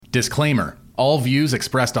Disclaimer. All views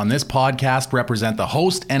expressed on this podcast represent the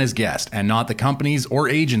host and his guest, and not the companies or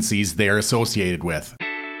agencies they are associated with.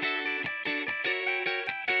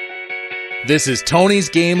 This is Tony's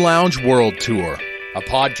Game Lounge World Tour, a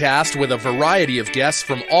podcast with a variety of guests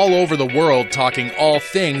from all over the world talking all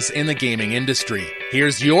things in the gaming industry.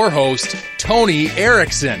 Here's your host, Tony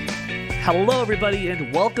Erickson. Hello, everybody,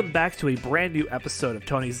 and welcome back to a brand new episode of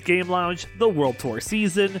Tony's Game Lounge, the World Tour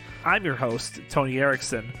season. I'm your host, Tony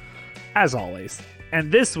Erickson, as always.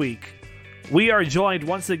 And this week, we are joined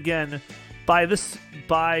once again by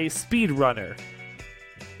speedrunner,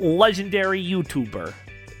 legendary YouTuber,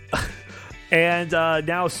 and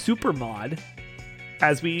now supermod.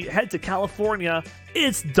 As we head to California,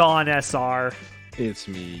 it's DawnSR. It's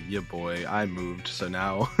me, your boy. I moved, so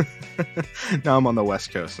now I'm on the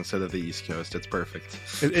West Coast instead of the East Coast. It's perfect.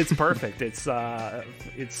 It's perfect. It's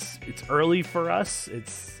early for us.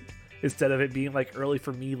 It's instead of it being like early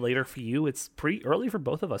for me, later for you. It's pretty early for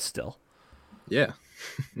both of us still. Yeah.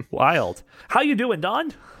 Wild. How you doing,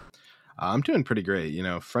 Don? I'm doing pretty great. You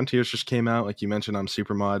know, Frontiers just came out, like you mentioned, on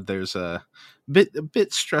Supermod. There's a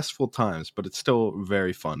bit stressful times, but it's still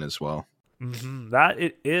very fun as well. Mm-hmm. That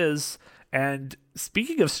it is. And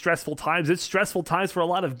speaking of stressful times, it's stressful times for a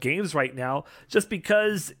lot of games right now, just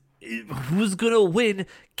because who's going to win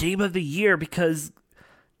Game of the Year? Because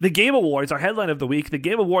the Game Awards, our headline of the week, the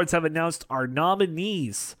Game Awards have announced our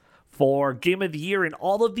nominees for Game of the Year in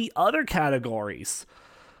all of the other categories.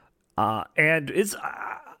 And it's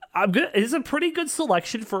a pretty good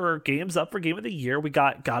selection for games up for Game of the Year. We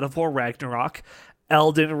got God of War Ragnarok,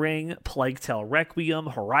 Elden Ring, Plague Tale Requiem,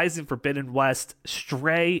 Horizon Forbidden West,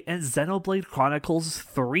 Stray, and Xenoblade Chronicles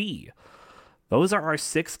 3. Those are our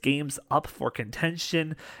 6 games up for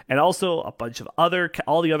contention, and also a bunch of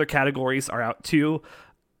all the other categories are out too.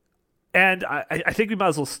 And I think we might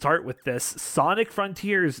as well start with this. Sonic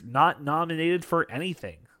Frontiers not nominated for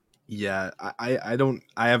anything. Yeah, I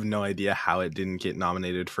have no idea how it didn't get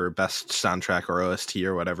nominated for best soundtrack or OST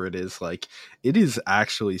or whatever it is. Like, it is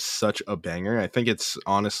actually such a banger. I think it's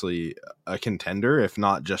honestly a contender, if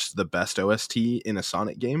not just the best OST in a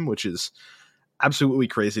Sonic game, which is absolutely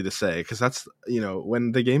crazy to say, because that's, you know,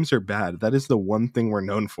 when the games are bad, that is the one thing we're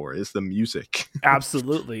known for, is the music.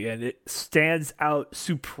 Absolutely, and it stands out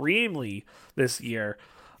supremely this year.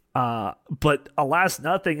 But alas,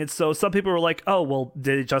 nothing. And so some people were like, oh, well,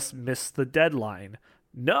 did it just miss the deadline?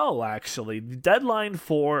 No, actually. The deadline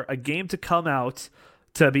for a game to come out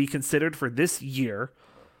to be considered for this year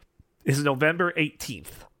is November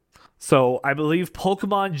 18th. So I believe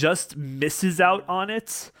Pokemon just misses out on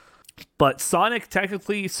it, but Sonic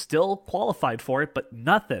technically still qualified for it, but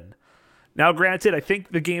nothing. Now, granted, I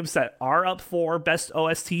think the games that are up for Best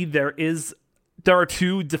OST, there are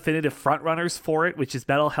 2 definitive frontrunners for it, which is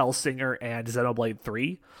Metal Hellsinger and Xenoblade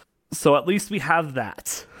 3. So at least we have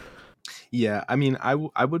that. Yeah, I mean, I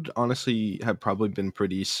would honestly have probably been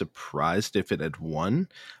pretty surprised if it had won,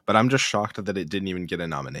 but I'm just shocked that it didn't even get a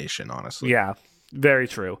nomination, honestly. Yeah, very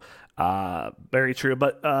true. Very true.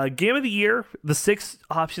 But Game of the Year, the 6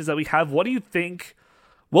 options that we have, what do you think?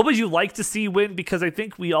 What would you like to see win? Because I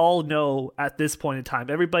think we all know at this point in time,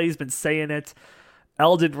 everybody's been saying it,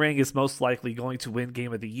 Elden Ring is most likely going to win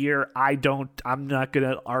Game of the Year. I'm not going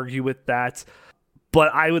to argue with that.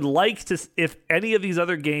 But I would like to, if any of these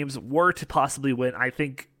other games were to possibly win, I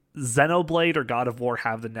think Xenoblade or God of War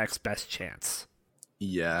have the next best chance.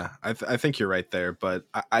 Yeah, I think you're right there. But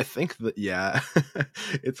I think that, yeah,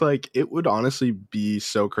 it's like, it would honestly be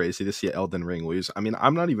so crazy to see Elden Ring lose. I mean,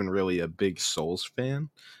 I'm not even really a big Souls fan,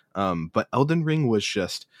 but Elden Ring was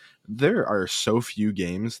just... There are so few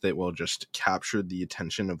games that will just capture the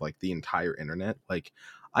attention of like the entire internet. Like,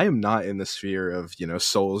 I am not in the sphere of, you know,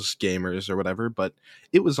 Souls gamers or whatever, but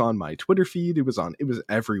it was on my Twitter feed. It was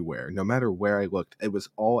everywhere. No matter where I looked, it was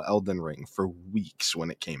all Elden Ring for weeks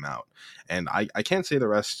when it came out. And I can't say the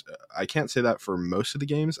rest. I can't say that for most of the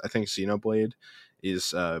games. I think Xenoblade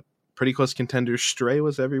is pretty close contender. Stray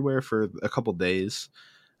was everywhere for a couple days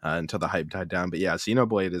until the hype died down. But yeah,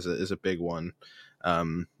 Xenoblade is a big one.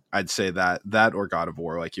 I'd say that or God of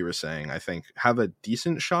War, like you were saying, I think have a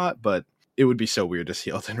decent shot, but it would be so weird to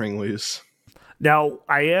see Elden Ring lose. Now,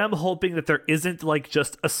 I am hoping that there isn't like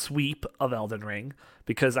just a sweep of Elden Ring,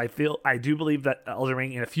 because I do believe that Elden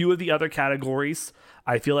Ring in a few of the other categories,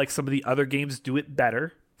 I feel like some of the other games do it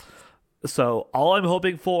better. So all I'm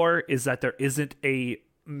hoping for is that there isn't a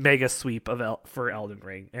mega sweep for Elden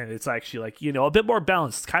Ring, and it's actually like, you know, a bit more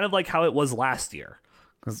balanced, kind of like how it was last year.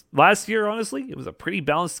 Because last year, honestly, it was a pretty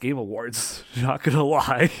balanced Game Awards. Not gonna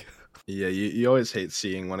lie. Yeah, you always hate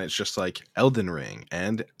seeing when it's just like Elden Ring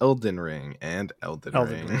and Elden Ring and Elden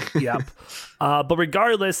Ring. Yep. But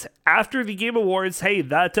regardless, after the Game Awards, hey,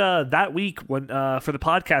 that week when for the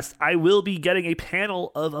podcast, I will be getting a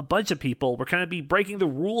panel of a bunch of people. We're going to be breaking the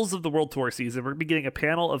rules of the World Tour season. We're going to be getting a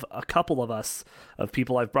panel of a couple of us, of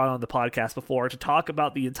people I've brought on the podcast before, to talk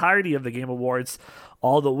about the entirety of the Game Awards,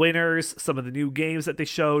 all the winners, some of the new games that they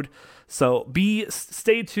showed. So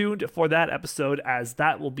stay tuned for that episode, as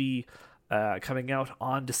that will be coming out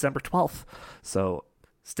on December 12th. So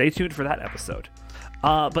stay tuned for that episode.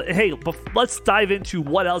 But hey, let's dive into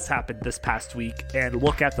what else happened this past week and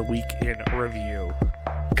look at the week in review.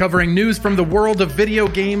 Covering news from the world of video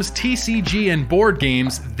games, TCG, and board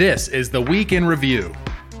games, this is the Week in Review.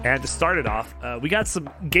 And to start it off, we got some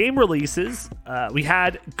game releases. We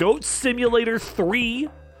had Goat Simulator 3.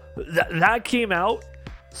 That came out.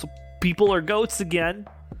 So people are goats again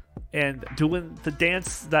and doing the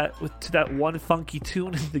dance to that one funky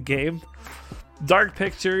tune in the game. Dark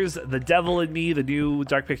Pictures, The Devil in Me, the new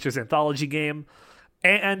Dark Pictures anthology game,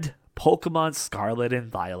 and Pokemon Scarlet and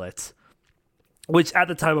Violet, which at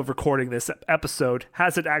the time of recording this episode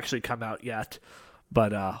hasn't actually come out yet.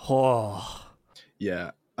 But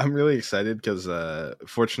yeah, I'm really excited because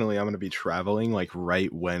fortunately I'm going to be traveling like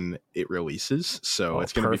right when it releases, so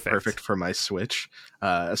it's going to be perfect for my Switch,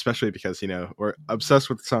 especially because we're obsessed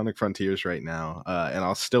with Sonic Frontiers right now, and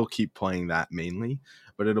I'll still keep playing that mainly,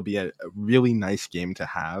 but it'll be a really nice game to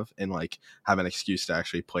have and like have an excuse to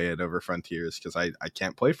actually play it over Frontiers, because I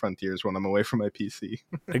can't play Frontiers when I'm away from my PC.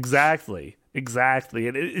 Exactly,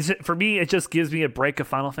 and for me it just gives me a break of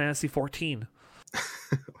Final Fantasy 14.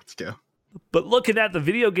 Let's go. But looking at the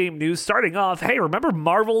video game news, starting off, hey, remember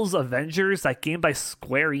Marvel's Avengers, that game by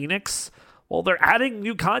Square Enix? Well, they're adding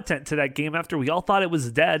new content to that game after we all thought it was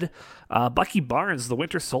dead. Bucky Barnes, the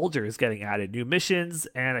Winter Soldier, is getting added new missions,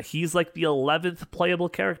 and he's like the 11th playable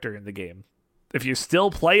character in the game. If you still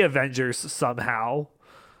play Avengers somehow,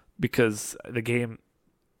 because the game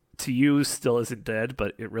to you still isn't dead,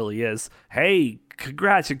 but it really is, hey,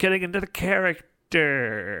 congrats, you're getting another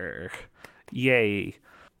character. Yay.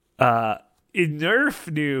 In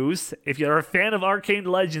Nerf news, if you're a fan of Arcane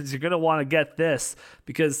Legends, you're going to want to get this,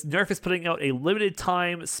 because Nerf is putting out a limited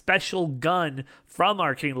time special gun from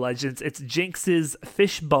Arcane Legends. It's Jinx's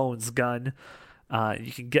Fishbones gun.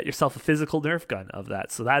 You can get yourself a physical Nerf gun of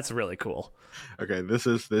that, so that's really cool. Okay, this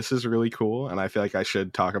is really cool, and I feel like I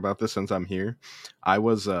should talk about this since I'm here. I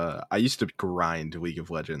used to grind League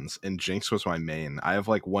of Legends, and Jinx was my main. I have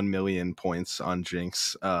like 1 million points on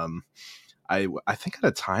Jinx. I think at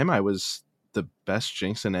a time I was the best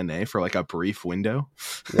Jinx in NA for like a brief window.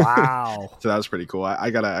 Wow. So that was pretty cool. I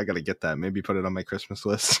gotta get that. Maybe put it on my Christmas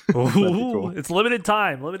list. Ooh, cool. It's limited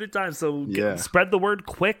time. So spread the word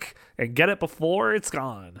quick and get it before it's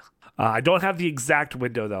gone. I don't have the exact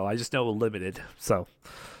window though. I just know limited. So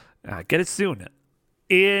get it soon.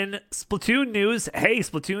 In Splatoon news, hey,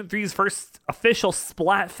 Splatoon 3's first official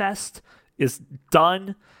Splatfest is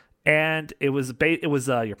done. And it was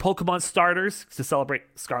your Pokemon starters to celebrate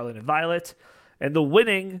Scarlet and Violet, and the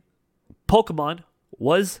winning Pokemon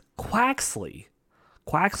was Quaxly.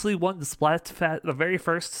 Quaxly won the very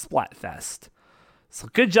first Splatfest. So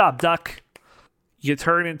good job, Duck. You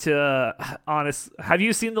turn into honest. Have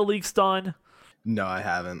you seen the leaks, Dawn? No, I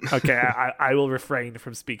haven't. Okay, I will refrain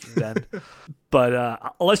from speaking then.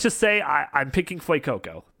 But let's just say I'm picking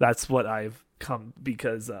Fuecoco. That's what I've come,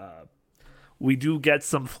 because we do get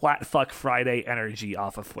some Flat Fuck Friday energy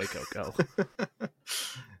off of Fuecoco.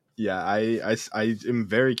 Yeah, I am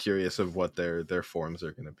very curious of what their forms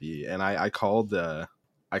are going to be, and I called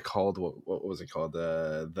what was it called?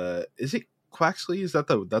 Is it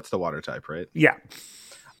Quaxly? That's the water type, right? Yeah.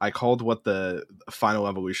 I called what the final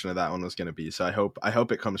evolution of that one was going to be, so I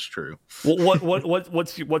hope it comes true. What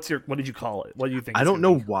did you call it? What do you think? I don't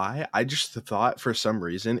know why. I just thought for some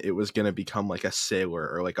reason it was going to become like a sailor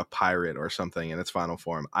or like a pirate or something in its final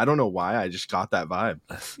form. I don't know why. I just got that vibe.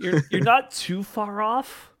 You're not too far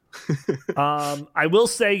off. I will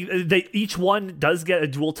say each one does get a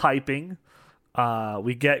dual typing.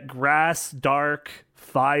 We get grass, dark,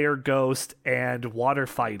 fire, ghost, and water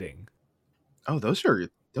fighting. Oh, those are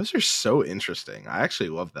so interesting. I actually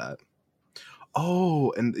love that.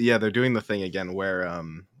 Oh, and yeah, they're doing the thing again where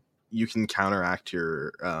you can counteract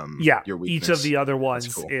your weakness. Each of the other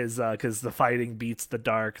ones cool. is because the fighting beats the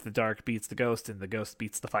dark beats the ghost, and the ghost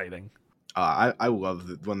beats the fighting. I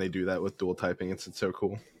love when they do that with dual typing. It's so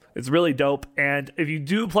cool. It's really dope. And if you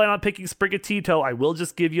do plan on picking Sprigatito, I will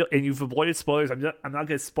just give you, and you've avoided spoilers, I'm not going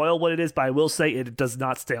to spoil what it is, but I will say it does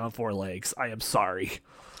not stay on 4 legs. I am sorry.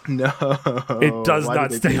 No, It does why not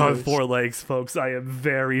did they stay do on this? 4 legs, folks. I am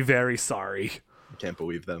very, very sorry. I can't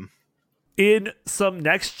believe them. In some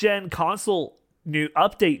next-gen console new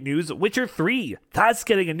update news, Witcher 3, that's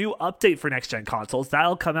getting a new update for next-gen consoles.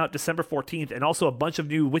 That'll come out December 14th, and also a bunch of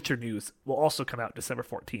new Witcher news will also come out December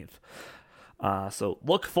 14th. So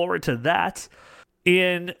look forward to that.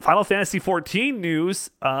 In Final Fantasy XIV news,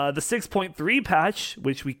 the 6.3 patch,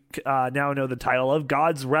 which we now know the title of,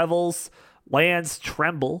 Gods Revels, Lands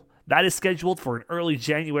Tremble, that is scheduled for an early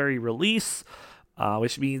January release,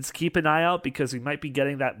 which means keep an eye out because we might be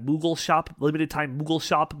getting that Moogle Shop, limited time Moogle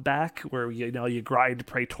Shop back, where you grind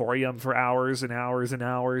Praetorium for hours and hours and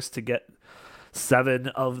hours to get 7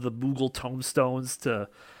 of the Moogle tomestones to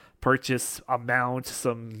purchase a mount,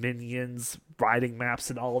 some minions, riding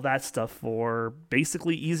maps, and all of that stuff for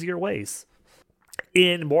basically easier ways.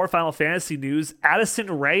 In more Final Fantasy news,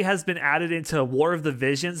 Addison Rae has been added into War of the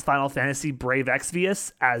Visions Final Fantasy Brave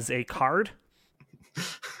Exvius as a card.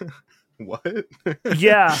 What?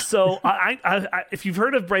 Yeah, so I if you've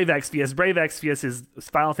heard of Brave Exvius is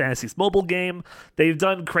Final Fantasy's mobile game. They've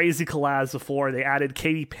done crazy collabs before. They added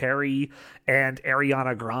Katy Perry and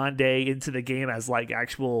Ariana Grande into the game as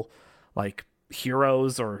actual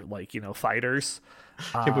heroes or fighters.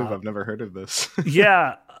 I can't believe I've never heard of this.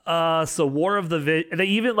 Yeah. So War of the they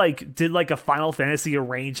even did a Final Fantasy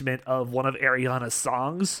arrangement of one of Ariana's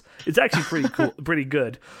songs. It's actually pretty cool, pretty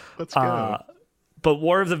good. Let's go. But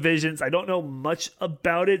War of the Visions, I don't know much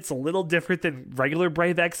about it. It's a little different than regular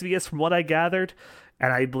Brave Exvius from what I gathered.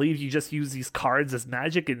 And I believe you just use these cards as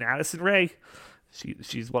magic in Addison Rae.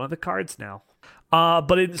 She's one of the cards now.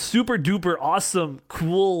 But in super duper awesome,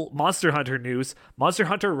 cool Monster Hunter news, Monster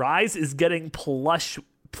Hunter Rise is getting plush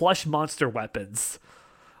monster weapons.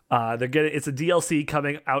 It's a DLC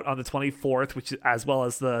coming out on the 24th, which as well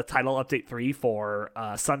as the title update 3 for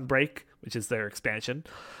Sunbreak, which is their expansion.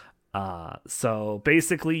 So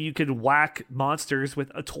basically you can whack monsters with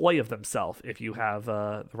a toy of themselves if you have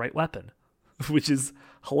the right weapon, which is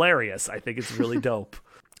hilarious. I think it's really dope.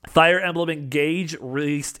 Fire Emblem Engage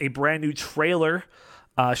released a brand new trailer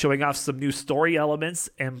showing off some new story elements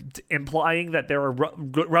and implying that there are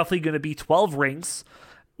roughly going to be 12 rings,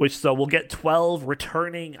 so we'll get 12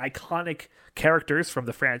 returning iconic characters from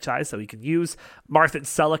the franchise that we can use. Marth and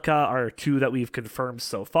Celica are 2 that we've confirmed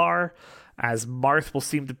so far, as Marth will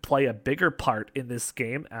seem to play a bigger part in this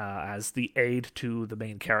game as the aid to the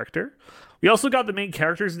main character. We also got the main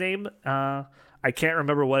character's name. I can't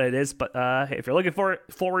remember what it is, but if you're looking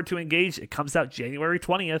forward to Engage, it comes out January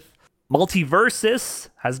 20th. Multiversus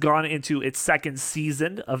has gone into its 2nd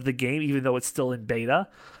season of the game, even though it's still in beta.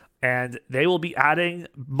 And they will be adding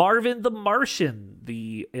Marvin the Martian,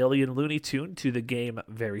 the alien Looney Tune, to the game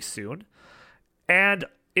very soon. And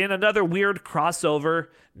in another weird crossover,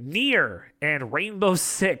 Nier and Rainbow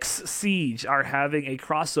Six Siege are having a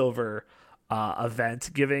crossover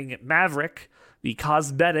event, giving Maverick the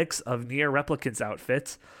cosmetics of Nier Replicant's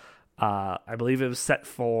outfit. I believe it was set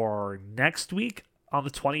for next week on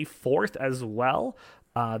the 24th as well.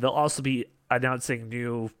 They'll also be announcing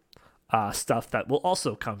new stuff that will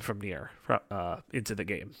also come from Nier into the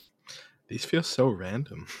game. These feel so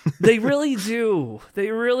random. They really do.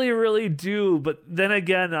 They really, really do. But then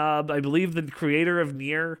again, I believe the creator of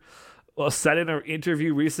Nier said in an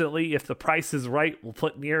interview recently, if the price is right, we'll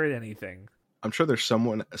put Nier in anything. I'm sure there's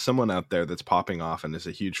someone out there that's popping off and is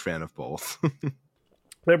a huge fan of both.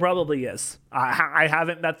 There probably is. I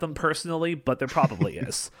haven't met them personally, but there probably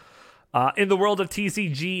is. In the world of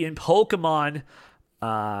TCG and Pokemon,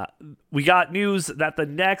 we got news that the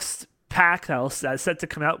next pack that's set to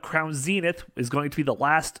come out, Crown Zenith, is going to be the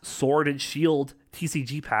last Sword and Shield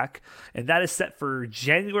TCG pack, and that is set for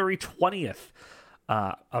January 20th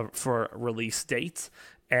for release date.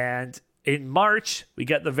 And in March, we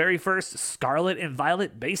get the very first Scarlet and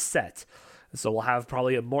Violet base set. So we'll have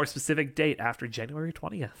probably a more specific date after January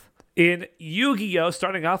 20th. In Yu-Gi-Oh!,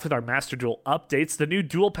 starting off with our Master Duel updates, the new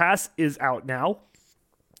Duel Pass is out now.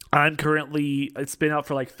 It's been out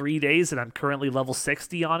for 3 days, and I'm currently level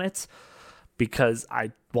 60 on it because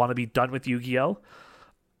I want to be done with Yu-Gi-Oh!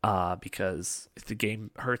 Because the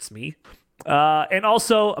game hurts me. And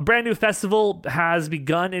also, a brand new festival has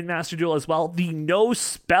begun in Master Duel as well, the No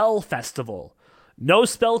Spell Festival. No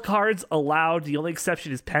spell cards allowed. The only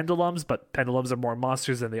exception is pendulums, but pendulums are more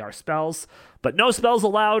monsters than they are spells. But no spells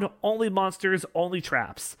allowed, only monsters, only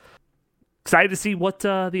traps. Excited to see what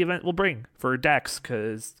the event will bring for decks,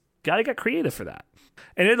 because gotta get creative for that.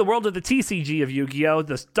 And in the world of the TCG of Yu-Gi-Oh!,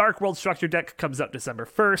 the Dark World Structure deck comes out December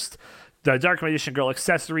 1st. The Dark Magician Girl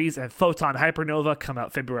accessories and Photon Hypernova come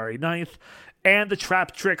out February 9th. And the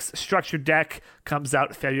Trap Tricks structured deck comes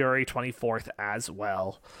out February 24th as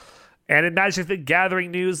well. And in Magic the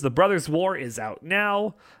Gathering news, the Brothers War is out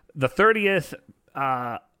now. The 30th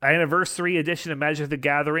anniversary edition of Magic the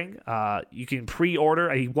Gathering. You can pre-order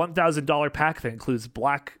a $1,000 pack that includes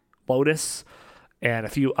Black Lotus and a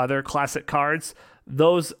few other classic cards.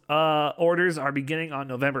 Those orders are beginning on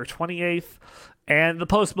November 28th. And the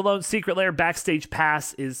Post Malone Secret Lair Backstage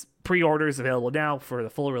Pass is pre-orders available now for the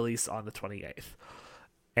full release on the 28th.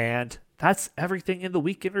 And that's everything in the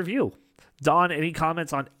week in review. Dawn, any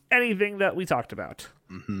comments on anything that we talked about?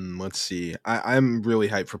 Let's see. I'm really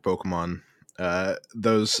hyped for Pokemon.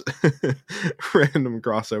 Those random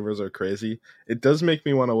crossovers are crazy. It does make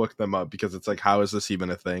me want to look them up because it's like, how is this even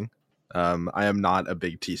a thing? I am not a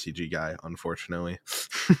big TCG guy, unfortunately.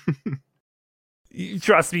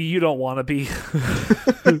 Trust me, you don't want to be.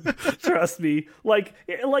 Trust me. Like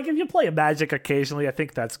if you play a Magic occasionally, I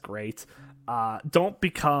think that's great. Don't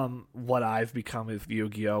become what I've become with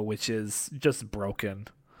Yu-Gi-Oh, which is just broken.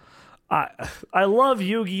 I love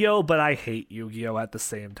Yu-Gi-Oh, but I hate Yu-Gi-Oh at the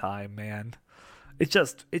same time, man. It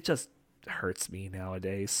just hurts me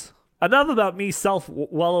nowadays. Enough about me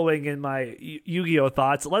self-wallowing in my Yu-Gi-Oh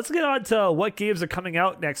thoughts. Let's get on to what games are coming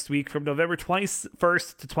out next week from November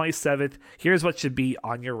 21st to 27th. Here's what should be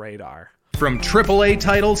on your radar. From AAA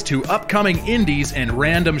titles to upcoming indies and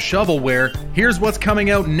random shovelware, here's what's coming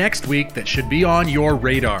out next week that should be on your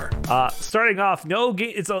radar. Starting off,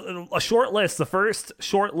 it's a short list. The first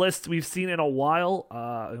short list we've seen in a while.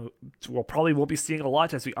 We'll probably won't be seeing a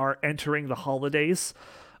lot as we are entering the holidays.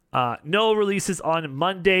 No releases on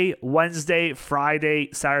Monday, Wednesday, Friday,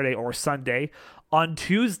 Saturday, or Sunday. On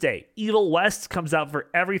Tuesday, Evil West comes out for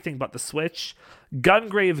everything but the Switch.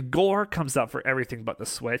 Gungrave Gore comes out for everything but the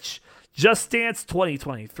Switch. Just Dance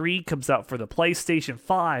 2023 comes out for the PlayStation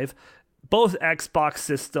 5, both Xbox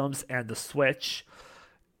systems, and the Switch.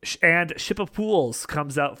 And Ship of Pools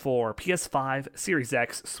comes out for PS5, Series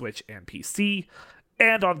X, Switch, and PC.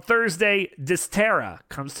 And on Thursday, Dysterra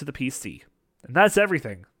comes to the PC. And that's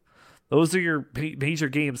everything. Those are your major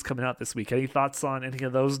games coming out this week. Any thoughts on any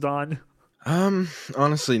of those, Don?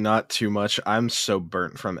 Honestly, not too much. I'm so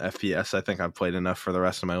burnt from FPS. I think I've played enough for the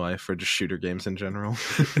rest of my life for just shooter games in general.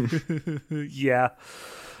 Yeah,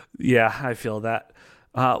 I feel that.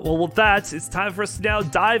 Well, with that, it's time for us to now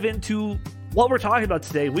dive into what we're talking about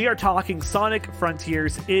today. We are talking Sonic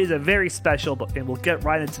Frontiers. It is a very special, and we'll get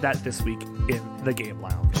right into that this week in the Game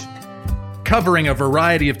Lounge. Covering a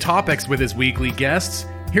variety of topics with his weekly guests,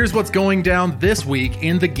 here's what's going down this week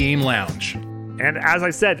in the Game Lounge. And as I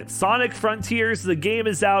said, Sonic Frontiers, the game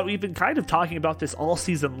is out. We've been kind of talking about this all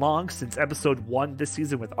season long, since episode 1 this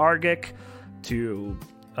season with Argic to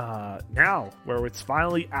now, where it's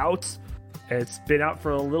finally out. It's been out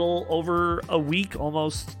for a little over a week,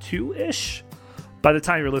 almost 2-ish. By the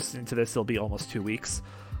time you're listening to this, it'll be almost 2 weeks.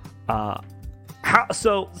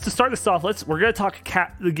 So to start this off, we're going to talk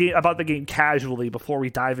about the game casually before we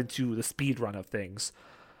dive into the speed run of things.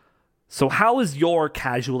 So how is your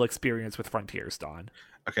casual experience with Frontiers, Don?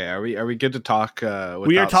 Okay, are we good to talk without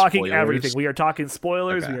We are talking spoilers? everything. We are talking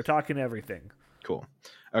spoilers. Okay. We are talking everything. Cool.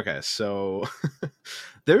 Okay, so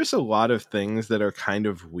there's a lot of things that are kind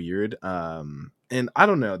of weird. And I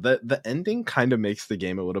don't know, the ending kind of makes the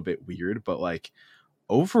game a little bit weird, but like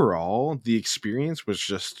overall, the experience was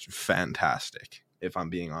just fantastic, if I'm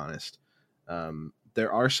being honest.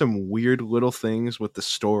 There are some weird little things with the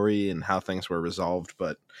story and how things were resolved,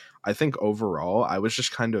 but I think overall, I was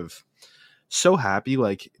just kind of so happy,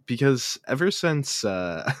 like, because ever since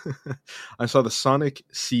I saw the Sonic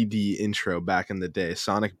CD intro back in the day,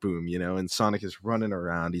 Sonic Boom, and Sonic is running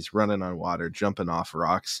around, he's running on water, jumping off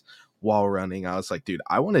rocks while running. I was like, dude,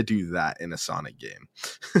 I want to do that in a Sonic game.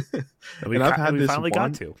 And I've had this finally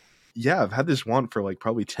got to. Yeah, I've had this want for like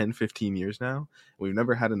probably 10, 15 years now. We've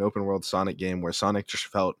never had an open world Sonic game where Sonic just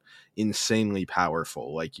felt insanely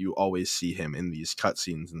powerful. Like you always see him in these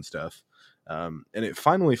cutscenes and stuff. And it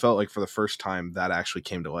finally felt like for the first time that actually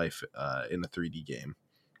came to life in a 3D game,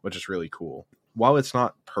 which is really cool. While it's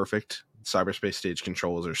not perfect, cyberspace stage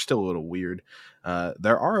controls are still a little weird.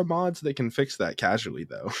 There are mods that can fix that casually,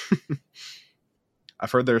 though.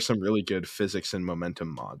 I've heard there are some really good physics and momentum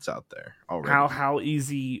mods out there already. How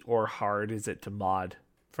easy or hard is it to mod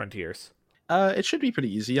Frontiers? It should be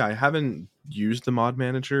pretty easy. I haven't used the mod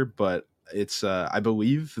manager, but it's I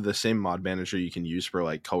believe the same mod manager you can use for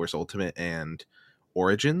like Colors Ultimate and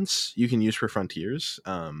Origins you can use for Frontiers.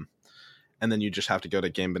 And then you just have to go to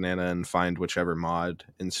Game Banana and find whichever mod,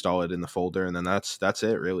 install it in the folder, and then that's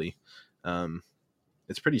it really.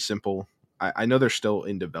 It's pretty simple. I know they're still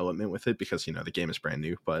in development with it because, you know, the game is brand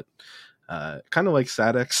new, but kind of like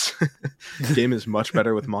SADX, game is much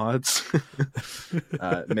better with mods.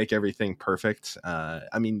 Make everything perfect.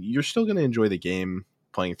 I mean, you're still going to enjoy the game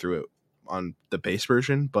playing through it on the base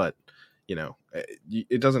version, but, you know,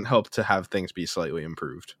 it doesn't help to have things be slightly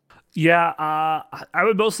improved. Yeah, I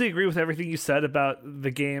would mostly agree with everything you said about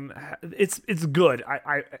the game. It's good.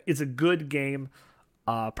 It's a good game.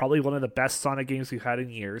 Probably one of the best Sonic games we've had in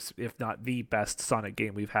years, if not the best Sonic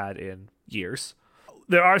game we've had in years.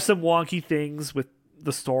 There are some wonky things with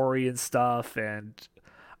the story and stuff, and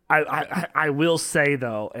I will say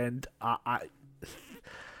though, and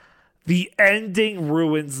the ending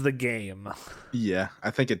ruins the game. Yeah, I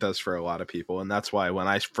think it does for a lot of people, and that's why when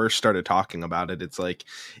I first started talking about it, it's like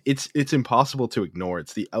it's impossible to ignore.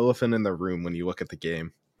 It's the elephant in the room when you look at the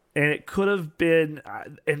game. And it could have been,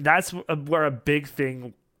 and that's where a big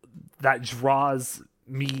thing that draws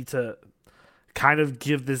me to kind of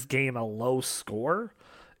give this game a low score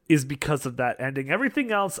is because of that ending.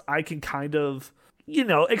 Everything else I can kind of, you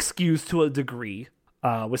know, excuse to a degree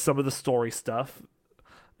with some of the story stuff.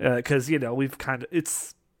 Because, you know,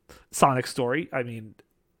 it's Sonic story. I mean,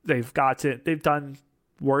 they've done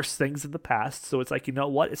worse things in the past. So it's like, you know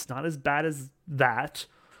what? It's not as bad as that.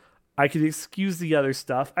 I can excuse the other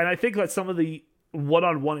stuff. And I think that some of the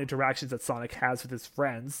one-on-one interactions that Sonic has with his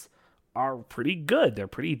friends are pretty good. They're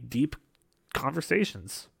pretty deep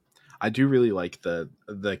conversations. I do really like the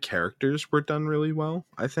characters were done really well,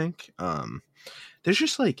 I think. There's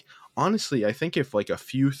just like, honestly, I think if like a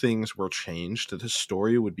few things were changed, the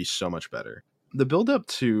story would be so much better. The build up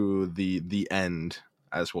to the end,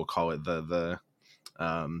 as we'll call it, the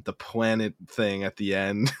planet thing at the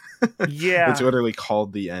end, yeah, it's literally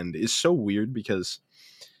called the end, is so weird because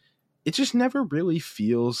it just never really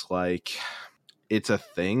feels like it's a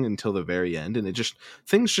thing until the very end, and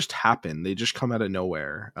things just happen. They just come out of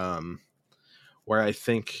nowhere. Where I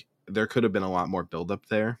think there could have been a lot more build up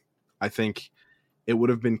there. I think it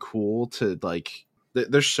would have been cool to like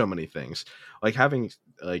there's so many things, like having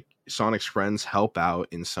like Sonic's friends help out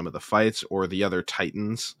in some of the fights, or the other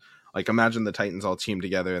Titans. Like imagine the Titans all team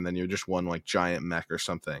together and then you're just one like giant mech or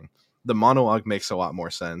something. The monologue makes a lot more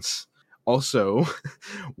sense. Also,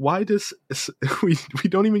 why does we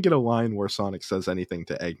don't even get a line where Sonic says anything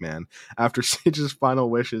to Eggman after Sage's final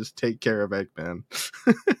wish is take care of Eggman?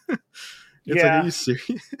 It's like, are you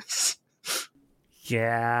serious?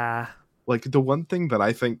 Yeah. Like, the one thing that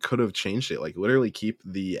I think could have changed it, like, literally keep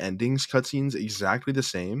the endings cutscenes exactly the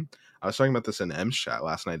same. I was talking about this in M's chat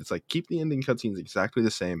last night. It's like, keep the ending cutscenes exactly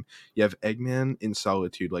the same. You have Eggman in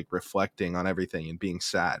solitude, like, reflecting on everything and being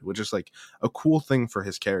sad, which is, like, a cool thing for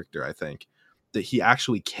his character, I think. That he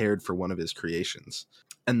actually cared for one of his creations.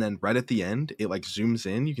 And then right at the end, it, like, zooms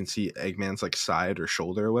in. You can see Eggman's, like, side or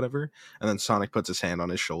shoulder or whatever. And then Sonic puts his hand on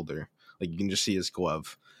his shoulder. Like, you can just see his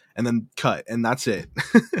glove. And then cut, and that's it.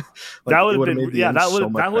 Like, that would have been, yeah, that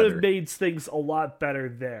would have made things a lot better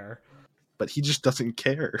there. But he just doesn't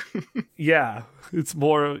care. Yeah, it's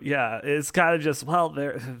more, yeah, it's kind of just, well,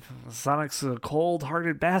 Sonic's a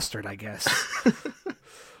cold-hearted bastard, I guess.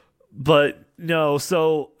 But no,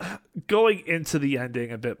 so going into the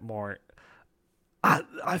ending a bit more,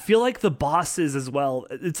 I feel like the bosses as well.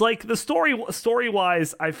 It's like the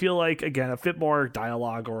story-wise, I feel like, again, a bit more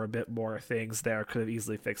dialogue or a bit more things there could have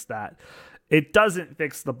easily fixed that. It doesn't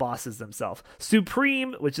fix the bosses themselves.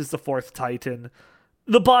 Supreme, which is the fourth Titan,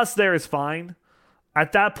 the boss there is fine.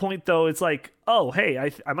 At that point, though, it's like, oh,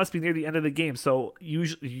 hey, I must be near the end of the game. So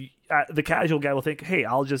usually the casual guy will think, hey,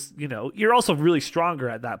 I'll just, you know, you're also really stronger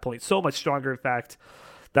at that point. So much stronger, in fact,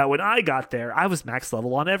 that when I got there, I was max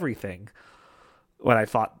level on everything when I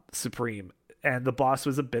fought Supreme. And the boss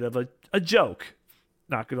was a bit of a joke,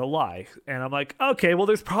 not gonna lie. And I'm like, okay, well,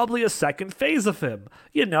 there's probably a second phase of him,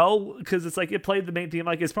 you know, because it's like it played the main theme.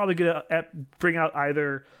 Like, it's probably gonna bring out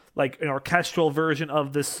either like an orchestral version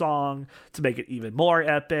of this song to make it even more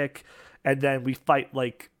epic, and then we fight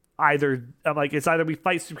like it's either we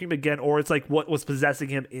fight Supreme again, or it's like what was possessing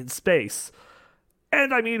him in space.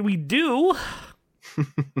 And I mean, we do.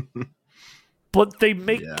 But they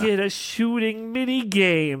make it a shooting mini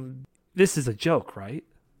game. This is a joke, right?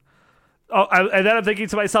 Oh, and then I'm thinking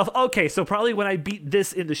to myself, okay, so probably when I beat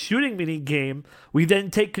this in the shooting mini game, we then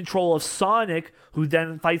take control of Sonic, who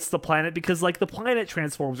then fights the planet because, like, the planet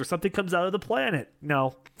transforms or something comes out of the planet.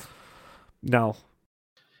 No.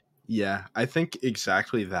 Yeah, I think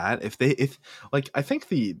exactly that. I think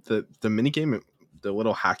the mini game, the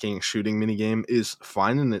little hacking shooting mini game, is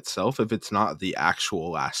fine in itself if it's not the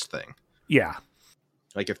actual last thing. Yeah.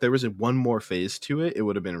 Like, if there was one more phase to it, it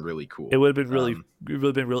would have been really cool. It would have been really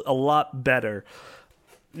a lot better.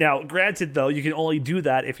 Now, granted, though, you can only do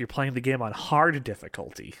that if you're playing the game on hard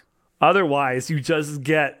difficulty. Otherwise, you just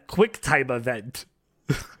get quick time event.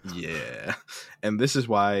 Yeah. And this is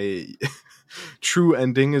why true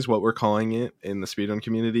ending is what we're calling it in the speedrun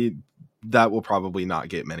community. That will probably not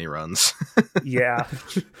get many runs. Yeah.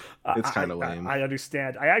 It's kind of lame. I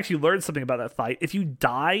understand. I actually learned something about that fight. If you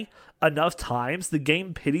die enough times, the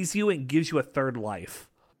game pities you and gives you a third life.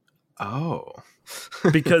 Oh.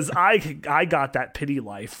 Because I got that pity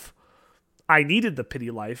life. I needed the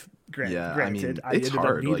pity life. Yeah, granted, I mean, it's ended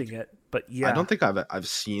hard. up needing it. But yeah, I don't think I've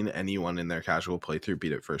seen anyone in their casual playthrough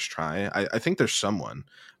beat it first try. I think there's someone,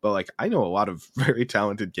 but like I know a lot of very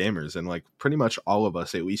talented gamers, and like pretty much all of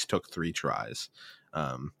us at least took 3 tries.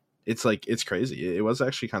 It's crazy. It was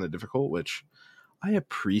actually kind of difficult, which I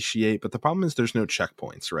appreciate, but the problem is there's no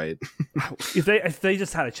checkpoints, right? if they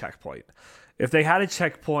just had a checkpoint. If they had a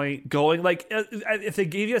checkpoint going, like, if they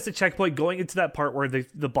gave us a checkpoint going into that part where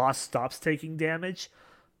the boss stops taking damage,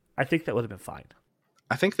 I think that would have been fine.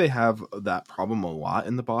 I think they have that problem a lot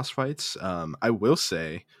in the boss fights. I will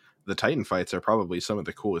say the Titan fights are probably some of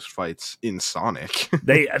the coolest fights in Sonic.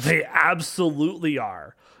 They absolutely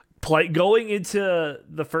are. Going into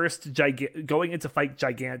fight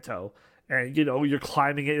Giganto, and you're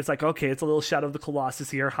climbing it. It's like, okay, it's a little Shadow of the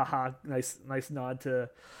Colossus here. Haha, nice nod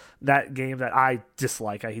to that game that I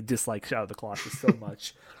dislike. I dislike Shadow of the Colossus so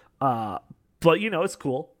much. But it's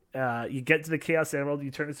cool. You get to the Chaos Emerald,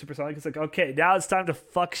 you turn to Supersonic. It's like, okay, now it's time to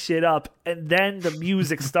fuck shit up, and then the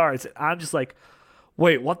music starts. And I'm just like,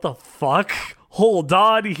 wait, what the fuck? Hold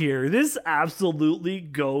on here. This absolutely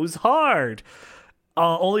goes hard.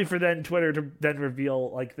 Only for then Twitter to then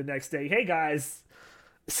reveal like the next day, hey guys,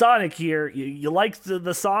 Sonic here. You liked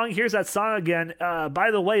the song? Here's that song again.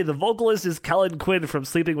 By the way, the vocalist is Kellen Quinn from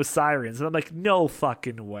Sleeping with Sirens. And I'm like, no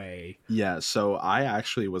fucking way. Yeah, so I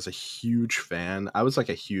actually was a huge fan. I was like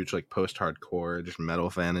a huge like post-hardcore, just metal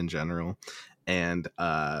fan in general. And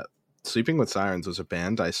Sleeping with Sirens was a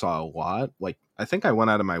band I saw a lot. Like, I think I went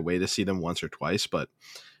out of my way to see them once or twice, but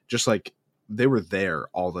just like they were there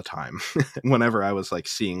all the time. Whenever I was like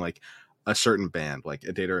seeing like a certain band, like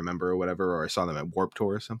A Day to Remember or whatever, or I saw them at Warped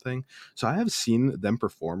Tour or something. So I have seen them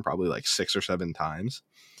perform probably like 6 or 7 times.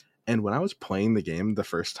 And when I was playing the game the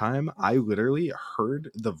first time, I literally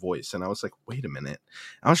heard the voice and I was like, wait a minute.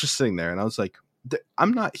 I was just sitting there and I was like,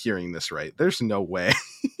 I'm not hearing this right. There's no way.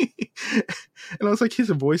 And I was like, his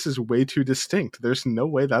voice is way too distinct. There's no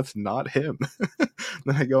way that's not him.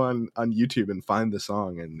 Then I go on YouTube and find the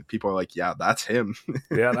song and people are like, yeah, that's him.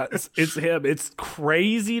 Yeah, it's him. It's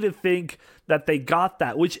crazy to think that they got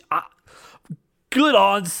that, which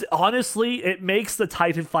honestly, it makes the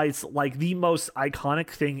Titan fights like the most iconic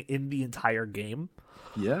thing in the entire game.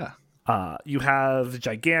 Yeah. You have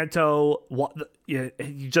Giganto,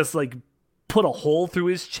 you just like put a hole through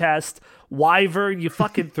his chest. Wyvern, you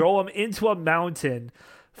fucking throw him into a mountain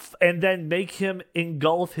and then make him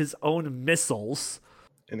engulf his own missiles.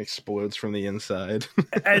 And explodes from the inside.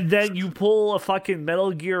 And then you pull a fucking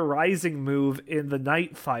Metal Gear Rising move in the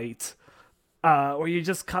night fight where you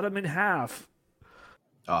just cut him in half.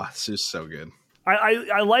 Oh, it's just so good.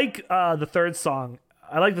 I like the third song.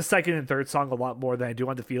 I like the second and third song a lot more than I do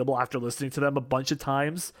Undefeatable after listening to them a bunch of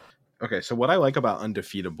times. Okay, so what I like about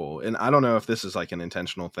Undefeatable, and I don't know if this is like an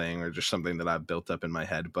intentional thing or just something that I've built up in my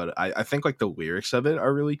head, but I think like the lyrics of it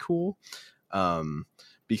are really cool.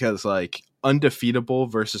 Because like undefeatable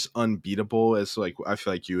versus unbeatable is like, I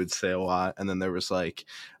feel like you would say a lot. And then there's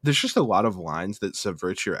just a lot of lines that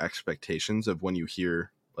subvert your expectations of when you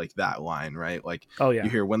hear like that line, right? Like, oh yeah, you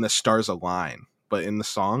hear when the stars align, but in the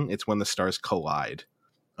song, it's when the stars collide.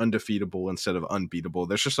 Undefeatable instead of unbeatable.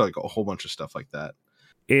 There's just like a whole bunch of stuff like that.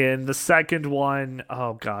 In the second one,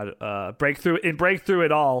 oh god, Breakthrough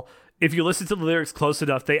It All, if you listen to the lyrics close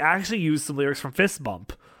enough, they actually use some lyrics from Fist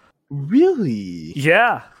Bump. Really?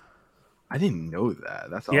 Yeah. I didn't know that.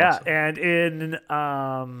 That's awesome. Yeah, and in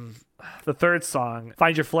the third song,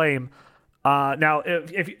 Find Your Flame, now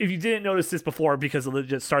if you didn't notice this before because it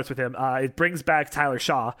legit starts with him, it brings back Tyler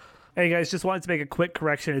Shaw. Hey guys, just wanted to make a quick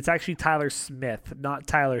correction. It's actually Tyler Smith, not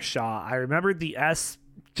Tyler Shaw. I remembered the S,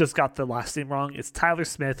 just got the last name wrong. It's Tyler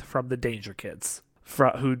Smith from the Danger Kids,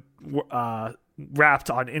 who rapped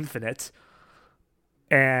on Infinite.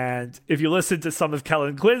 And if you listen to some of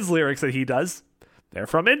Kellen Quinn's lyrics that he does, they're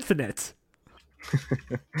from Infinite.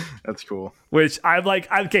 That's cool. Which I'm like,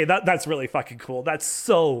 okay, that's really fucking cool. That's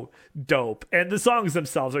so dope. And the songs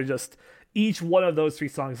themselves are just, each one of those 3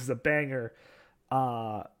 songs is a banger.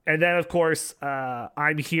 And then of course,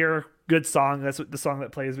 I'm Here, good song. That's the song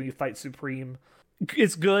that plays when you fight Supreme.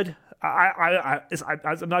 It's good. I'm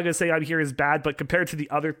not gonna say I'm Here is bad, but compared to the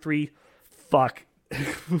other 3, fuck,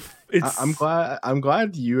 I'm glad. I'm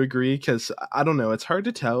glad you agree because I don't know. It's hard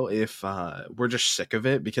to tell if we're just sick of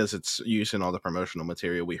it because it's used in all the promotional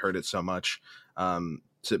material. We heard it so much.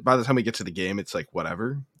 So by the time we get to the game, it's like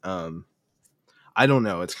whatever. I don't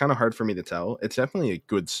know. It's kind of hard for me to tell. It's definitely a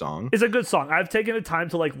good song. It's a good song. I've taken the time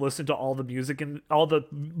to like listen to all the music and all the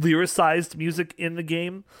lyricized music in the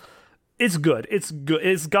game. It's good. It's good.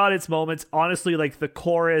 It's got its moments. Honestly, like the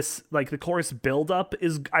chorus build up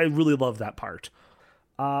is, I really love that part.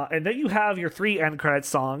 And then you have your 3 end credit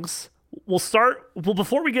songs. Well,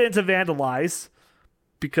 before we get into Vandalize,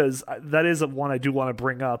 because that is one I do want to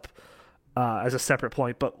bring up as a separate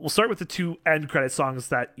point, but we'll start with the 2 end credit songs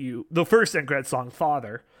the first end credit song,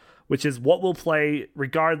 Father, which is what will play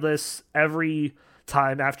regardless every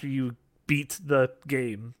time after you beat the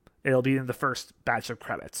game. It'll be in the first batch of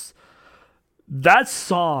credits. That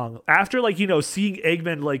song, after seeing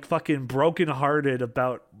Eggman like fucking brokenhearted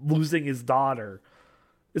about losing his daughter,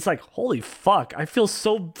 it's like, holy fuck, I feel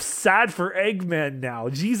so sad for Eggman now.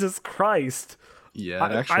 Jesus Christ. Yeah,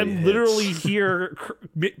 it actually I'm literally here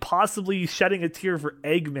possibly shedding a tear for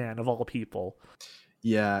Eggman of all people.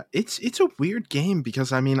 Yeah, it's a weird game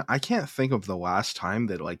because I mean, I can't think of the last time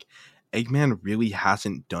that like Eggman really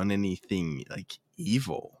hasn't done anything like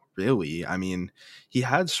evil, really. I mean, he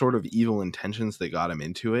had sort of evil intentions that got him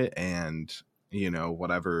into it and,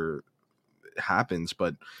 whatever happens,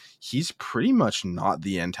 but he's pretty much not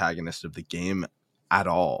the antagonist of the game at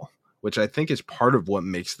all, which I think is part of what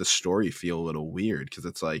makes the story feel a little weird because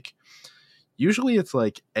it's like usually it's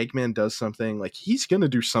like Eggman does something like he's gonna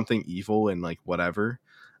do something evil and like whatever,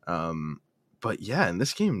 but yeah, in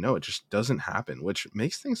this game no, it just doesn't happen, which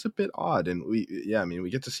makes things a bit odd. And we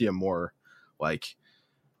get to see a more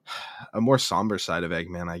somber side of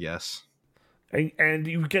Eggman, I guess. And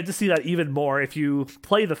you get to see that even more if you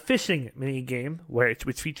play the fishing mini game,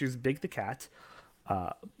 which features Big the Cat.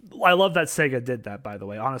 I love that Sega did that, by the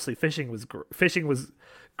way. Honestly, fishing was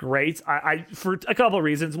great. I for a couple of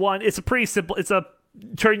reasons. One, it's a pretty simple. It's a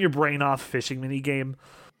turn your brain off fishing mini game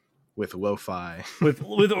with lo-fi. with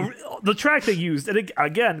the track they used, and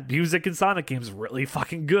again, music in Sonic games really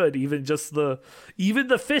fucking good. Even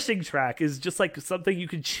the fishing track is just like something you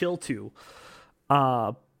can chill to.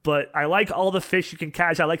 But I like all the fish you can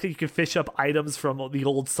catch. I like that you can fish up items from the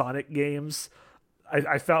old Sonic games.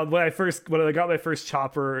 I found when I got my first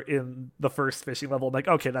chopper in the first fishing level, I'm like,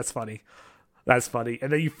 okay, that's funny. That's funny.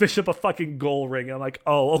 And then you fish up a fucking gold ring. And I'm like,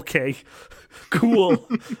 oh, okay, cool.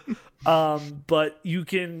 But you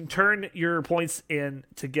can turn your points in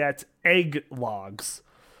to get egg logs.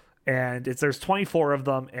 And there's 24 of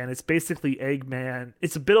them. And it's basically Eggman.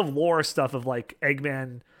 It's a bit of lore stuff of like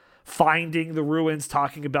Eggman finding the ruins,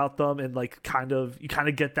 talking about them, and like you kind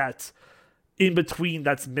of get that in between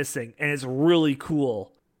that's missing, and it's really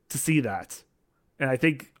cool to see that. And I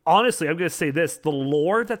think honestly, I'm going to say this, the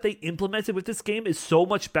lore that they implemented with this game is so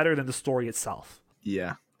much better than the story itself.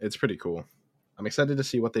 Yeah, it's pretty cool. I'm excited to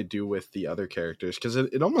see what they do with the other characters because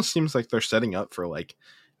it almost seems like they're setting up for like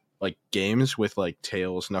games with like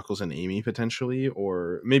Tails, Knuckles, and Amy potentially,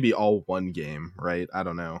 or maybe all one game, right? I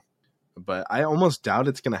don't know. But I almost doubt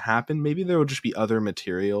it's going to happen. Maybe there will just be other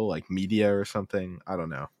material like media or something. I don't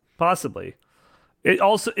know. Possibly.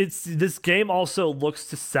 This game also looks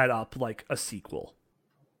to set up like a sequel.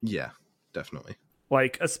 Yeah, definitely.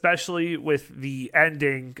 Like especially with the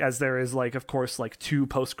ending, as there is like of course like 2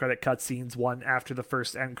 post-credit cutscenes, one after the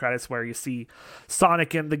first end credits where you see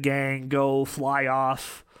Sonic and the gang go fly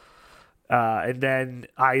off, and then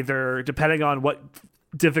either depending on what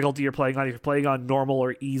difficulty you're playing on, if you're playing on normal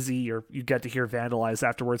or easy, or you get to hear Vandalize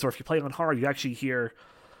afterwards, or if you play on hard, you actually hear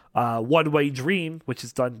One Way Dream, which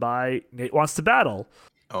is done by Nate Wants to Battle.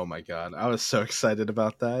 Oh my god, I was so excited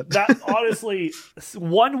about that. That honestly,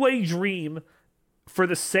 One Way Dream, for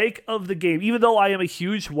the sake of the game, even though I am a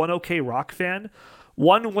huge 1OK Rock fan,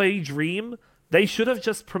 One Way Dream, they should have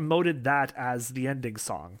just promoted that as the ending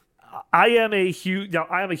song. I am a huge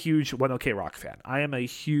 1OK Rock fan. I am a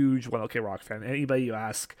huge 1OK Rock fan. Anybody you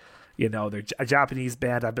ask, they're a Japanese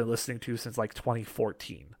band I've been listening to since like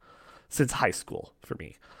 2014, since high school for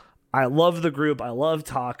me. I love the group. I love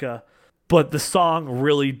Taka, but the song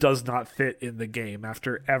really does not fit in the game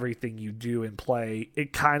after everything you do and play.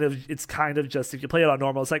 It's kind of just, if you play it on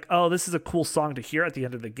normal, it's like, oh, this is a cool song to hear at the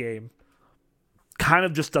end of the game. Kind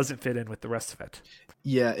of just doesn't fit in with the rest of it.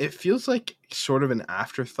 Yeah, it feels like sort of an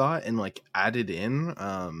afterthought and like added in,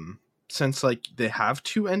 since like they have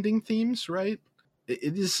 2 ending themes, right?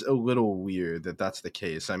 It is a little weird that that's the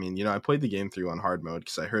case. I mean, I played the game through on hard mode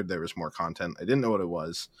because I heard there was more content. I didn't know what it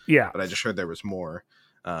was. Yeah. But I just heard there was more.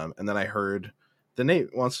 And then I heard the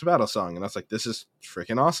Nate Wants to Battle song, and I was like, this is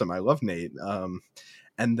freaking awesome. I love Nate.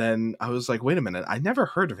 And then I was like, wait a minute, I never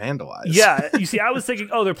heard Vandalize. Yeah, you see, I was thinking,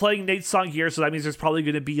 oh, they're playing Nate's song here, so that means there's probably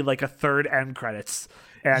going to be like a third end credits,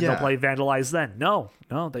 and they'll play Vandalize then. No,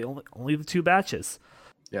 they only the 2 batches.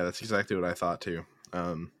 Yeah, that's exactly what I thought too.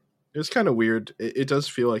 It was kind of weird. It does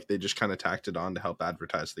feel like they just kind of tacked it on to help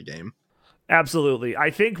advertise the game. Absolutely.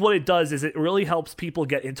 I think what it does is it really helps people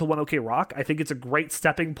get into 1OK Rock. I think it's a great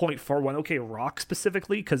stepping point for 1OK Rock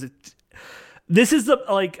specifically, because this is the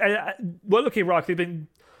 1OK Rock. They've been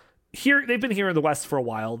here in the West for a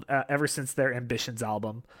while, ever since their Ambitions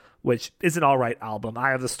album, which is an all right album.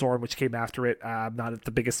 Eye of the Storm, which came after it. I'm not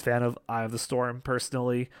the biggest fan of Eye of the Storm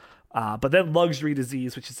personally, but then Luxury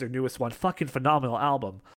Disease, which is their newest one, fucking phenomenal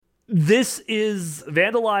album. This is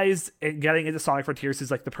Vandalized, and getting into Sonic Frontiers is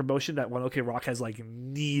like the promotion that 1OK Rock has like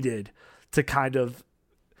needed to kind of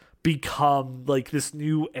become like this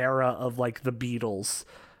new era of like the Beatles,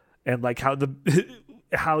 and like how the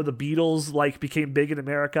Beatles like became big in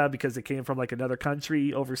America because it came from like another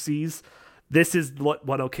country overseas. This is what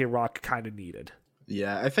 1OK Rock kind of needed.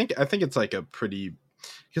 Yeah, I think it's like a pretty,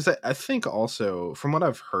 because I think also from what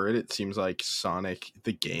I've heard, it seems like Sonic,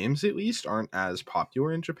 the games at least, aren't as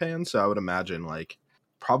popular in Japan. So I would imagine like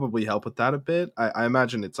probably help with that a bit. I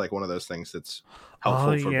imagine it's like one of those things that's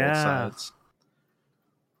helpful for both sides.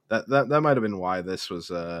 That might have been why this was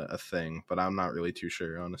a thing, but I'm not really too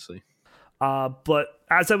sure, honestly. But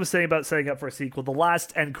as I was saying about setting up for a sequel, the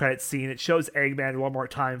last end credit scene, it shows Eggman one more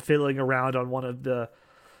time fiddling around on one of the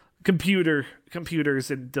computers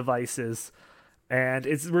and devices. And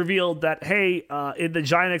it's revealed that, hey, in the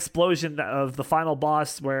giant explosion of the final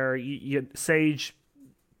boss where Sage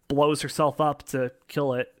blows herself up to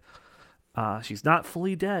kill it, she's not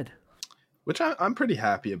fully dead. Which I'm pretty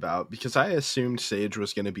happy about, because I assumed Sage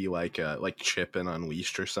was going to be like Chip and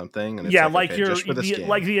Unleashed or something. And it's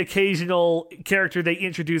like the occasional character they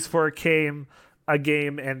introduce for a game,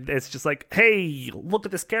 and it's just like, hey, look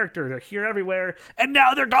at this character. They're here everywhere, and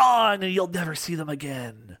now they're gone, and you'll never see them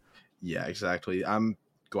again. Yeah, exactly. I'm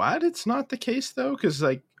glad it's not the case, though, because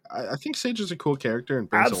like I think Sage is a cool character and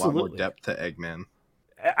brings a lot more depth to Eggman.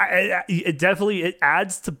 It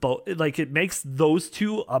adds to both. Like, it makes those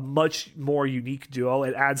two a much more unique duo.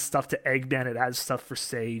 It adds stuff to Eggman. It adds stuff for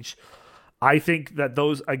Sage. I think that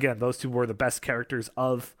those two were the best characters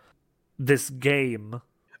of this game.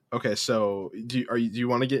 Okay, so do you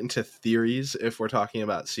want to get into theories if we're talking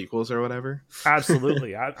about sequels or whatever?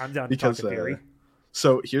 Absolutely, I'm down to talk theory.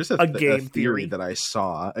 So here's a game theory that I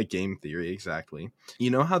saw, a game theory, exactly. You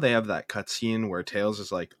know how they have that cutscene where Tails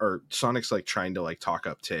is like, or Sonic's like trying to like talk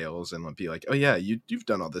up Tails and be like, oh yeah, you've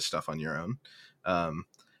done all this stuff on your own.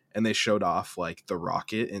 And they showed off like the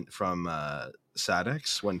rocket from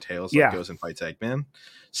Sadix when Tails goes and fights Eggman.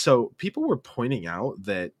 So people were pointing out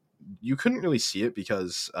that you couldn't really see it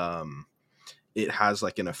because it has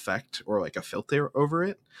like an effect or like a filter over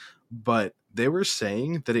it. But they were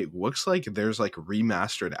saying that it looks like there's like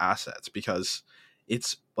remastered assets, because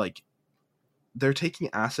it's like they're taking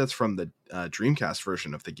assets from the Dreamcast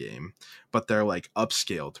version of the game, but they're like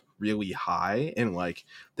upscaled really high, and like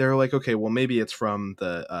they're like, okay, well maybe it's from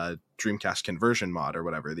the Dreamcast conversion mod or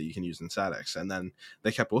whatever that you can use in Sadix. And then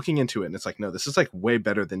they kept looking into it, and it's like, no, this is like way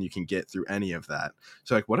better than you can get through any of that.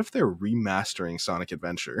 So like, what if they're remastering Sonic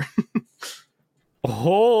Adventure?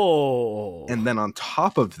 Oh. And then on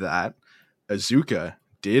top of that, Azuka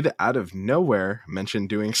did out of nowhere mention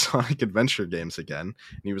doing Sonic Adventure games again.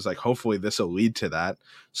 And he was like, hopefully this will lead to that.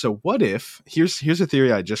 So what if, here's a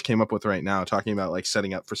theory I just came up with right now, talking about like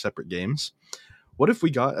setting up for separate games. What if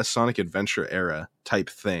we got a Sonic Adventure era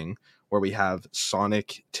type thing where we have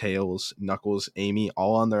Sonic, Tails, Knuckles, Amy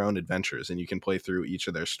all on their own adventures, and you can play through each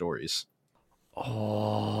of their stories?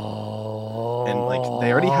 Oh. And like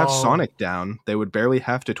they already have Sonic down. They would barely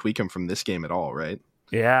have to tweak him from this game at all, right?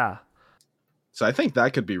 Yeah. So I think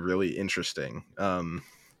that could be really interesting. And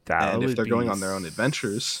if they're going on their own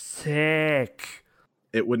adventures, sick.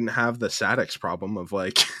 It wouldn't have the Sadix problem of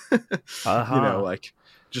like, you know, like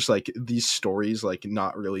just like these stories like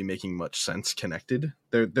not really making much sense connected.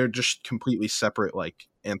 They're just completely separate like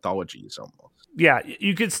anthologies almost. Yeah,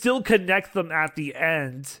 you could still connect them at the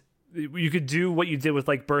end. You could do what you did with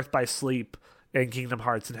like Birth by Sleep and Kingdom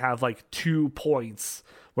Hearts and have like 2 points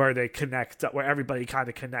where they connect, where everybody kind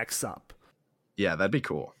of connects up. Yeah, that'd be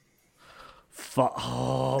cool.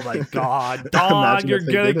 Oh my God, Dawn, you're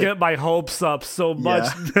gonna get my hopes up so much.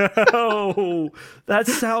 Yeah. No, that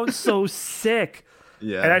sounds so sick.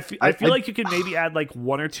 Yeah, and I feel like you could maybe add like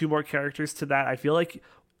 1 or 2 more characters to that. I feel like,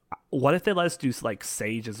 what if they let us do like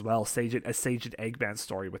Sage as well? Sage and Eggman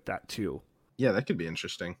story with that too. Yeah, that could be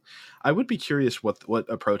interesting. I would be curious what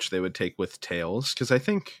approach they would take with Tails, because I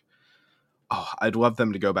think, I'd love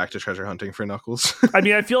them to go back to treasure hunting for Knuckles. I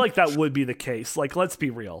mean, I feel like that would be the case. Like, let's be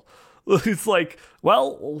real. It's like,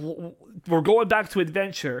 well, we're going back to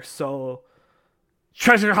adventure, so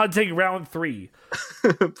treasure hunting round 3.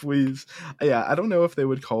 Please. Yeah, I don't know if they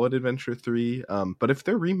would call it Adventure 3, but if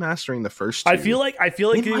they're remastering the first two, I feel like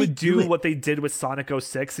they would do it. what they did with Sonic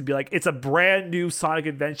 06 and be like, it's a brand new Sonic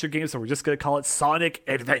Adventure game, so we're just going to call it Sonic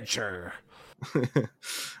Adventure.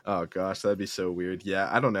 Oh gosh, that'd be so weird. Yeah,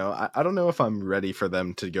 I don't know. I don't know if I'm ready for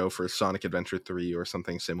them to go for Sonic Adventure 3 or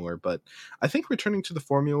something similar, but I think returning to the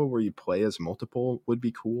formula where you play as multiple would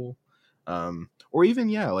be cool. Or even,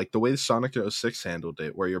 yeah, like the way Sonic 06 handled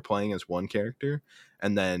it, where you're playing as one character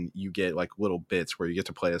and then you get like little bits where you get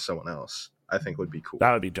to play as someone else, I think would be cool.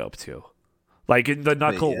 That would be dope too. Like in the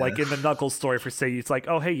Knuckles, Yeah. like in the Knuckles story for say, it's like,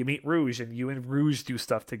 oh hey, you meet Rouge and you and Rouge do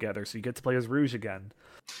stuff together, so you get to play as Rouge again.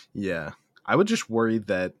 Yeah. I would just worry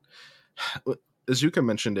that Azuka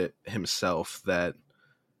mentioned it himself that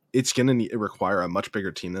it's going to require a much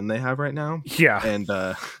bigger team than they have right now. Yeah. And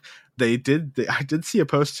I did see a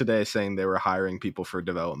post today saying they were hiring people for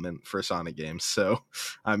development for Sonic games. So,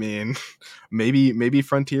 I mean, maybe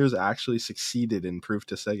Frontiers actually succeeded and proved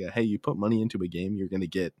to Sega, hey, you put money into a game, you're going to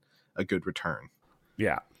get a good return.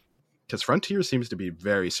 Yeah. Because Frontiers seems to be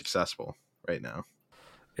very successful right now.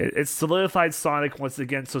 It solidified Sonic once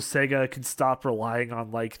again, so Sega can stop relying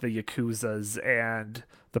on like the Yakuzas and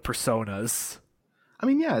the Personas. I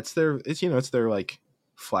mean, yeah, it's their like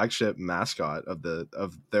flagship mascot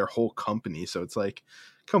of their whole company. So it's like,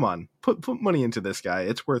 come on, put money into this guy.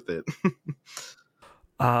 It's worth it.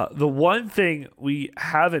 The one thing we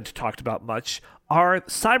haven't talked about much are the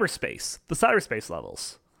cyberspace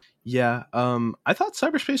levels. Yeah, I thought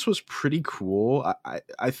cyberspace was pretty cool.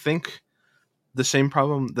 I think the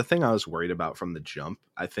thing I was worried about from the jump,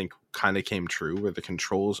 I think kind of came true, where the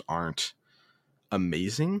controls aren't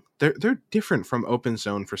amazing. They're different from Open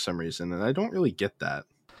Zone for some reason, and I don't really get that.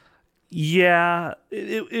 Yeah,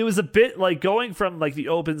 it was a bit like going from like the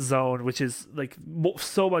Open Zone, which is like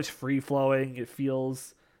so much free flowing. It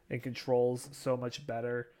feels and controls so much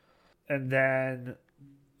better, and then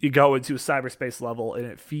you go into a cyberspace level and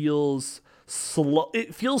it feels slow.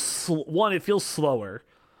 It feels slower.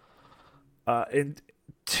 And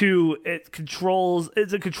 2,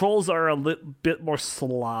 the controls are a little bit more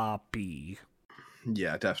sloppy.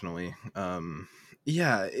 Yeah, definitely.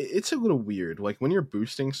 Yeah, it's a little weird. Like when you're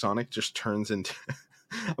boosting, Sonic just turns into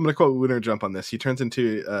I'm gonna quote Lunar Jump on this. He turns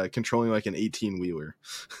into controlling like an 18-wheeler.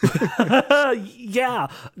 Yeah,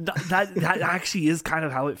 that actually is kind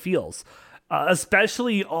of how it feels.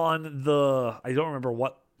 Especially on I don't remember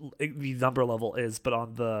what the number level is, but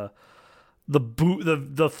on the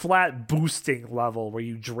flat boosting level where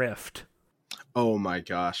you drift. Oh my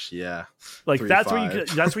gosh, yeah. Like 3, that's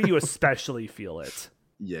 5. that's where you especially feel it.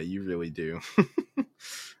 Yeah, you really do.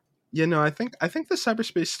 Yeah, no, I think the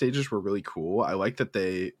cyberspace stages were really cool. I like that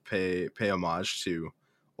they pay homage to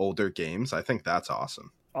older games. I think that's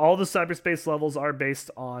awesome. All the cyberspace levels are based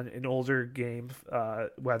on an older game,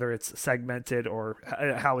 whether it's segmented or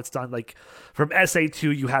how it's done. Like from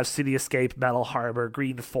SA2, you have City Escape, Metal Harbor,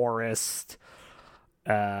 Green Forest,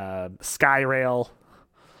 Skyrail.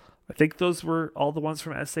 I think those were all the ones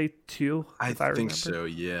from SA2. I think so,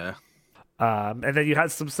 yeah. And then you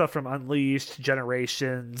had some stuff from Unleashed,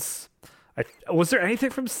 Generations. Was there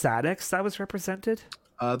anything from Sadix that was represented?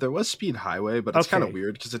 There was Speed Highway, but it's kind of Okay.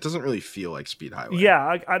 weird because it doesn't really feel like Speed Highway.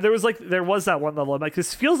 Yeah, there was that one level. I'm like,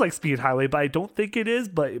 this feels like Speed Highway, but I don't think it is,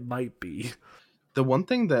 but it might be. The one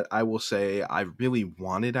thing that I will say I really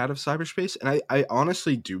wanted out of cyberspace, and I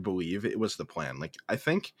honestly do believe it was the plan. Like, I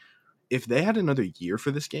think if they had another year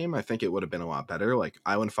for this game, I think it would have been a lot better. Like,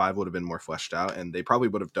 Island 5 would have been more fleshed out, and they probably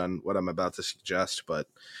would have done what I'm about to suggest, but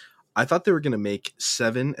I thought they were going to make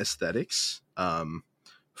 7 aesthetics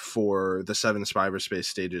for the 7 cyberspace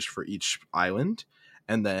stages for each island.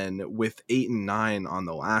 And then with 8 and 9 on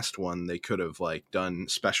the last one, they could have like done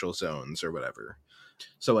special zones or whatever.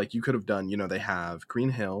 So like you could have done, they have Green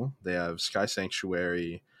Hill, they have Sky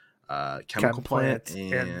Sanctuary, Chemical Plant,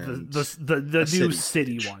 and the new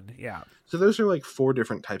city one. Yeah. So those are like 4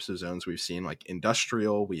 different types of zones we've seen. Like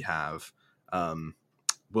industrial, we have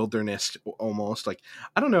wilderness, almost. Like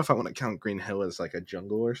I don't know if I want to count Green Hill as like a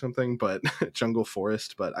jungle or something, but jungle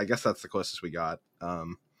forest, but I guess that's the closest we got.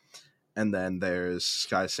 And then there's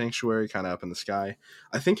Sky Sanctuary kind of up in the sky.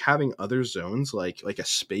 I think having other zones like a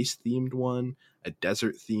space themed one, a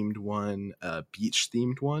desert themed one, a beach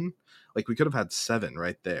themed one, like we could have had 7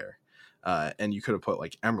 right there. And you could have put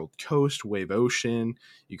like Emerald Coast, Wave Ocean.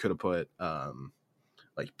 You could have put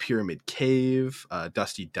like Pyramid Cave,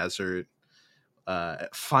 Dusty Desert,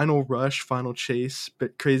 Final Rush, Final Chase,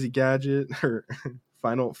 but Crazy Gadget, or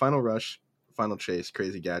Final Rush, Final Chase,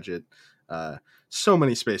 Crazy Gadget. So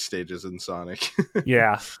many space stages in Sonic.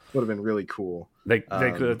 Yeah, would have been really cool. they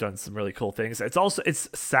could have done some really cool things. It's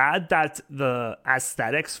sad that the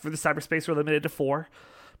aesthetics for the cyberspace were limited to 4,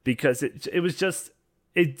 because it was just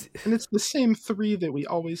it. And it's the same 3 that we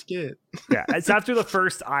always get. Yeah, it's after the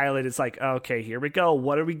first island. It's like, okay, here we go.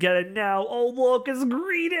 What are we getting now? Oh, look, it's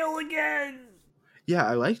Green Hill again. Yeah,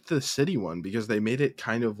 I liked the city one because they made it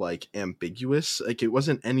kind of like ambiguous. Like it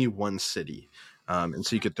wasn't any one city. And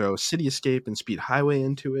so you could throw City Escape and Speed Highway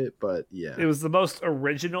into it, but yeah. It was the most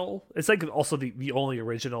original. It's like also the only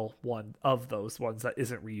original one of those ones that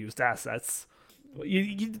isn't reused assets.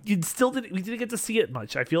 You still didn't. We didn't get to see it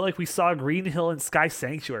much. I feel like we saw Green Hill and Sky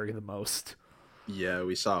Sanctuary the most. Yeah,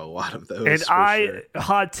 we saw a lot of those. And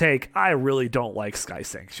hot take, I really don't like Sky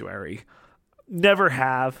Sanctuary. Never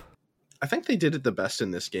have. I think they did it the best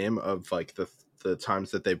in this game of like the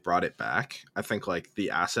times that they brought it back. I think like the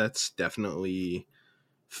assets definitely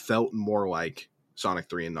felt more like Sonic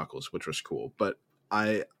 3 and Knuckles, which was cool. But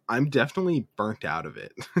I'm definitely burnt out of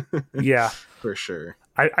it. Yeah. For sure.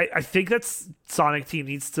 I think that's Sonic Team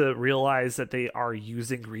needs to realize that they are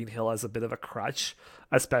using Green Hill as a bit of a crutch,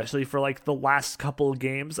 especially for like the last couple of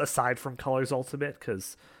games aside from Colors Ultimate,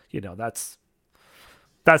 because that's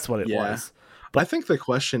what it was. But I think the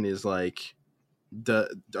question is like,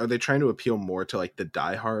 are they trying to appeal more to like the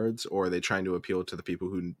diehards, or are they trying to appeal to the people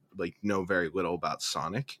who like know very little about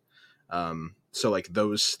Sonic? So like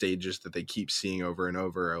those stages that they keep seeing over and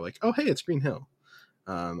over are like, oh hey, it's Green Hill.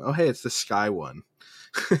 Oh hey, it's the Sky one.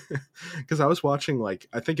 Because I was watching, like,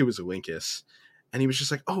 I think it was Linkus, and he was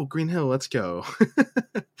just like, oh, Green Hill, let's go.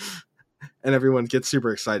 And everyone gets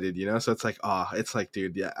super excited, so it's like, it's like,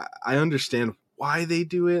 dude, yeah, I understand why they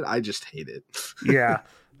do it, I just hate it.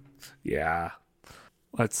 Yeah.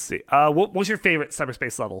 Let's see, what was your favorite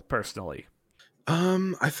cyberspace level personally?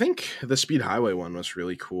 I think the Speed Highway one was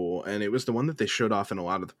really cool, and it was the one that they showed off in a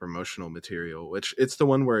lot of the promotional material, which it's the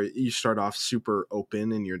one where you start off super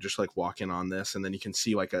open and you're just like walking on this, and then you can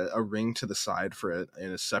see like a ring to the side for it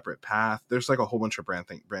in a separate path. There's like a whole bunch of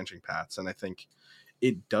branching paths, and I think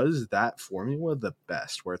it does that formula the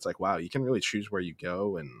best, where it's like, wow, you can really choose where you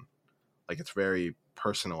go, and like it's very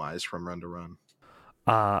personalized from run to run.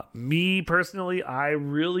 Me personally, I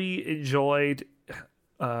really enjoyed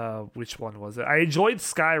which one was it? I enjoyed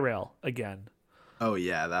Skyrail again. Oh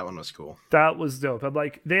yeah, that one was cool. That was dope. I'm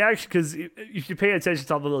like, they actually, because if you pay attention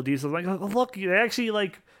to all the little details, I'm like, oh, look, they actually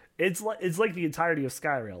like it's like the entirety of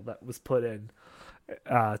Skyrail that was put in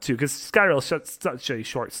too, because Skyrail is such a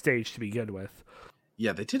short stage to begin with.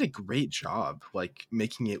 Yeah, they did a great job, like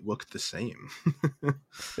making it look the same.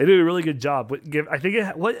 They did a really good job. I think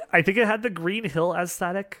it had the Green Hill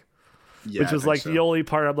aesthetic, which was like the only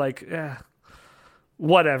part I'm like,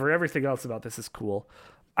 whatever. Everything else about this is cool.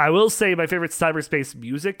 I will say my favorite cyberspace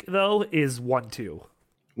music though is 1-2.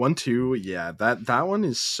 1-2, yeah, that one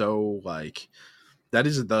is so like, that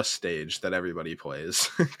is the stage that everybody plays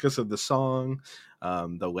because of the song.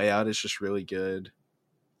 The layout is just really good.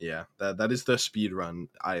 Yeah, that is the speedrun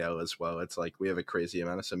IL as well. It's like we have a crazy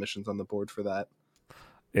amount of submissions on the board for that.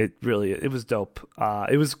 It was dope.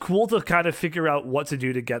 It was cool to kind of figure out what to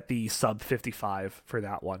do to get the sub 55 for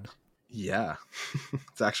that one. Yeah,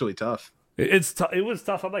 it's actually tough. It was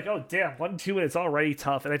tough. I'm like, oh damn, 1-2, and it's already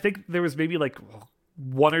tough. And I think there was maybe like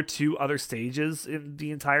 1 or 2 other stages in the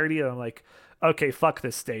entirety, and I'm like, okay, fuck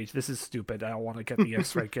this stage. This is stupid. I don't want to get the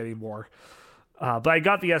S rank anymore. But I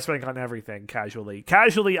got the S rank on everything casually.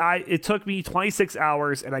 It took me 26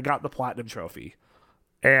 hours, and I got the platinum trophy.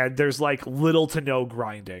 And there's like little to no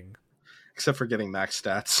grinding. Except for getting max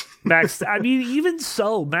stats. I mean, even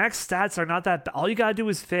so, max stats are not that bad. All you gotta do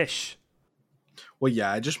is fish. Well,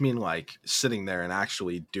 yeah, I just mean like sitting there and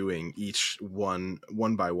actually doing each one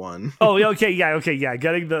by one. Oh, okay, yeah.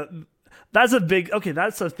 Getting that's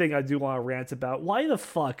a thing I do want to rant about. Why the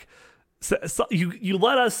fuck? So you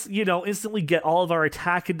let us, instantly get all of our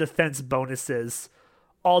attack and defense bonuses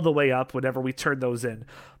all the way up whenever we turn those in.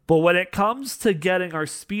 But when it comes to getting our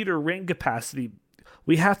speed or ring capacity,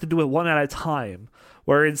 we have to do it one at a time.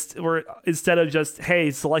 Where instead of just, hey,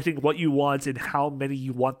 selecting what you want and how many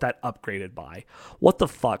you want that upgraded by. What the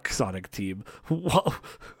fuck, Sonic Team?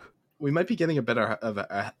 We might be getting a bit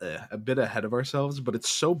ahead of ourselves, but it's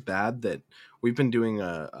so bad that we've been doing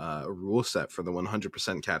a rule set for the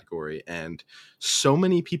 100% category, and so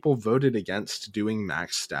many people voted against doing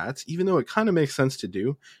max stats, even though it kind of makes sense to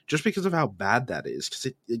do, just because of how bad that is.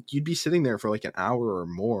 Because you'd be sitting there for like an hour or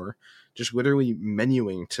more just literally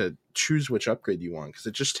menuing to choose which upgrade you want, because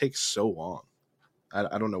it just takes so long.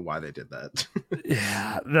 I don't know why they did that.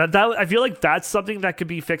 Yeah, that I feel like that's something that could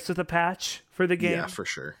be fixed with a patch for the game. Yeah, for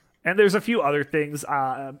sure. And there's a few other things.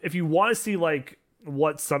 If you want to see like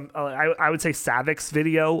what some, I would say Savic's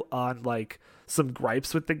video on like some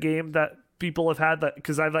gripes with the game that people have had, that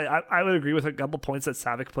because I would agree with a couple points that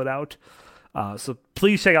Savic put out. So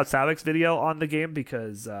please check out Savic's video on the game,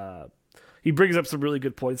 because he brings up some really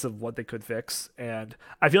good points of what they could fix, and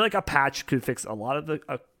I feel like a patch could fix a lot of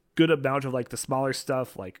a good amount of like the smaller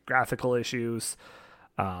stuff, like graphical issues,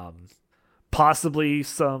 possibly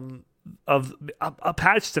some of a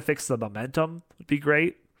patch to fix the momentum would be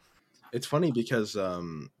great. It's funny because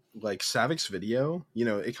like Savic's video,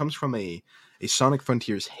 it comes from a Sonic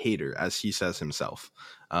Frontiers hater, as he says himself.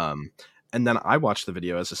 And then I watched the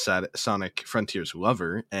video as a Sonic Frontiers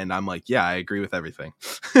lover, and I'm like, yeah, I agree with everything.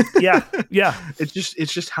 Yeah. It's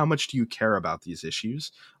just how much do you care about these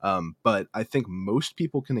issues? But I think most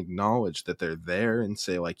people can acknowledge that they're there and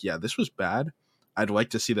say like, yeah, this was bad. I'd like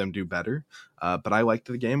to see them do better. But I liked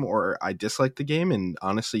the game, or I disliked the game, and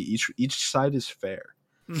honestly, each side is fair.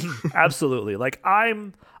 Absolutely. Like I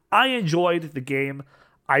enjoyed the game.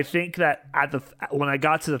 I think that when I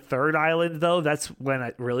got to the third island, though, that's when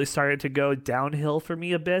it really started to go downhill for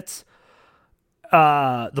me a bit.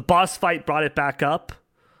 The boss fight brought it back up,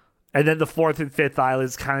 and then the fourth and fifth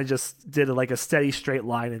islands kind of just did like a steady straight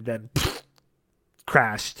line and then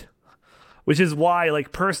crashed. Which is why,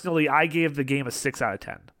 like, personally, I gave the game a 6 out of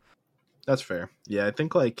 10. That's fair. Yeah, I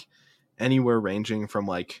think like anywhere ranging from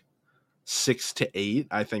like 6 to 8,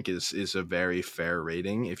 I think is a very fair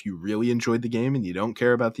rating. If you really enjoyed the game and you don't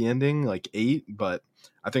care about the ending, like 8, but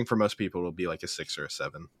I think for most people it'll be like a 6 or a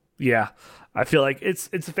 7. Yeah, I feel like it's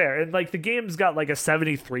fair. And like the game's got like a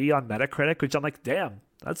 73 on Metacritic, which I'm like, damn,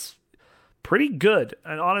 that's pretty good.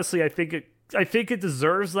 And honestly, I think it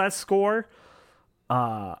deserves that score.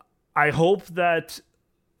 I hope that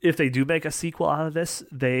if they do make a sequel out of this,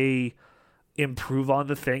 they improve on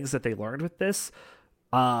the things that they learned with this.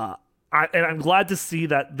 And I'm glad to see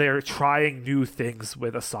that they're trying new things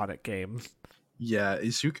with a Sonic game. Yeah,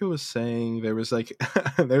 Izuka was saying there was like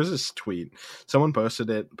there's this tweet. Someone posted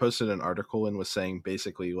an article and was saying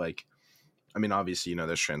basically like, I mean, obviously,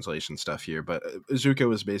 there's translation stuff here, but Izuka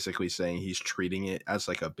was basically saying he's treating it as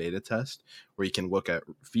like a beta test where you can look at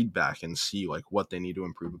feedback and see like what they need to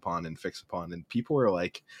improve upon and fix upon. And people are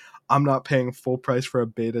like, I'm not paying full price for a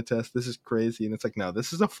beta test. This is crazy. And it's like, no,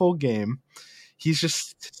 this is a full game. He's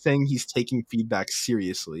just saying he's taking feedback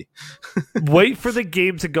seriously. Wait for the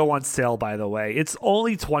game to go on sale, by the way. It's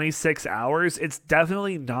only 26 hours. It's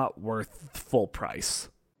definitely not worth full price.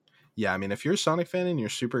 Yeah, I mean, if you're a Sonic fan and you're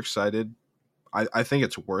super excited, I think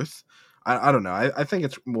it's worth. I don't know. I think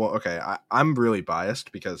it's, well, okay, I'm really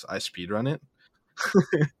biased because I speedrun it.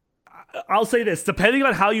 I'll say this, depending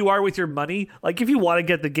on how you are with your money, like if you want to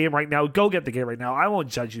get the game right now, go get the game right now. I won't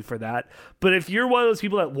judge you for that. But if you're one of those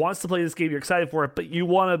people that wants to play this game, you're excited for it, but you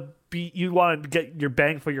want to get your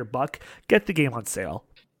bang for your buck, get the game on sale.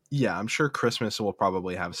 Yeah, I'm sure Christmas will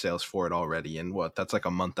probably have sales for it already, and that's like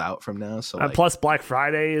a month out from now. So, and plus Black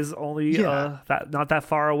Friday is only not that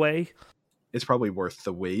far away. It's probably worth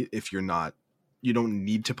the wait if you don't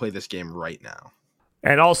need to play this game right now.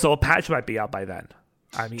 And also, a patch might be out by then.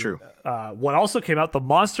 I mean, true. What also came out, the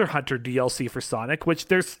Monster Hunter DLC for Sonic, which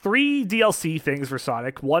there's 3 DLC things for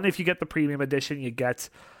Sonic. One, if you get the premium edition, you get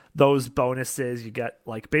those bonuses. You get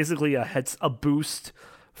like basically a boost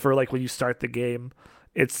for like when you start the game.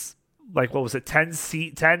 It's like, what was it?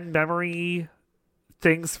 10 memory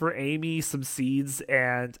things for Amy, some seeds,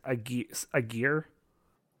 and a gear.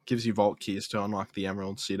 Gives you vault keys to unlock the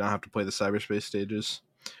emeralds, so you don't have to play the cyberspace stages.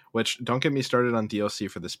 Which, don't get me started on DLC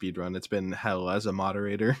for the speedrun. It's been hell as a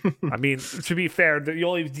moderator. I mean, to be fair, the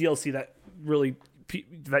only DLC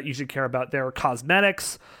that you should care about there are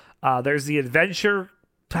cosmetics. There's the adventure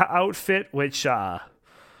outfit, which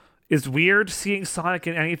is weird, seeing Sonic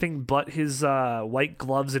in anything but his white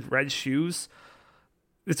gloves and red shoes.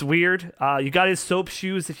 It's weird. You got his soap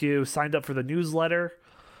shoes if you signed up for the newsletter,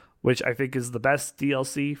 which I think is the best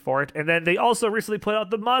DLC for it. And then they also recently put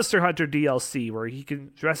out the Monster Hunter DLC, where he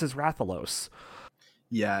can dress as Rathalos.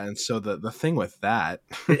 Yeah, and so the thing with that...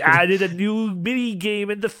 They added a new mini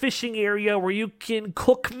game in the fishing area where you can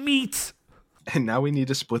cook meat. And now we need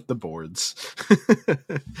to split the boards.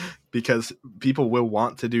 Because people will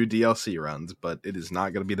want to do DLC runs, but it is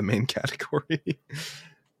not going to be the main category.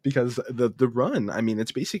 Because the run, I mean,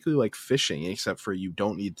 it's basically like fishing, except for you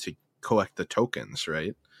don't need to collect the tokens,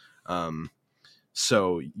 right?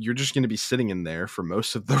 So you're just going to be sitting in there for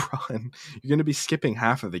most of the run. You're going to be skipping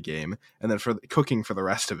half of the game and then cooking for the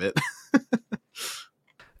rest of it.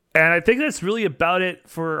 And I think that's really about it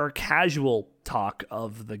for our casual talk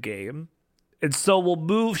of the game. And so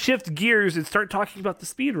we'll shift gears and start talking about the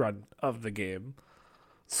speed run of the game.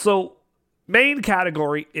 So main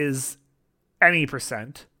category is any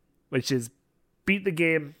percent, which is beat the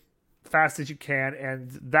game fast as you can,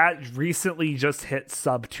 and that recently just hit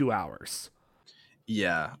sub 2 hours.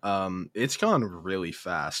 Yeah, it's gone really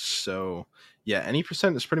fast. So yeah, any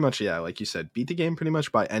percent is pretty much, yeah, like you said, beat the game pretty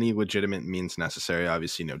much by any legitimate means necessary.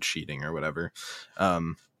 Obviously, no cheating or whatever.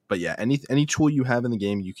 But yeah, any tool you have in the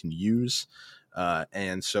game you can use.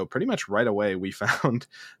 And so pretty much right away we found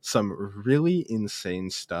some really insane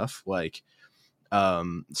stuff. Like,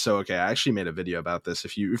 so okay, I actually made a video about this.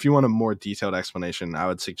 If you want a more detailed explanation, I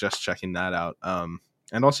would suggest checking that out.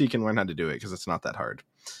 And also you can learn how to do it because it's not that hard.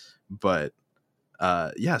 But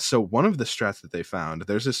yeah, so one of the strats that they found,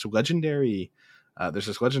 there's this legendary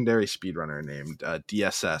speedrunner named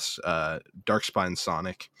DSS, Darkspine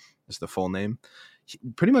Sonic is the full name.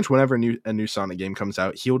 Pretty much whenever a new Sonic game comes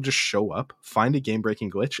out, he'll just show up, find a game-breaking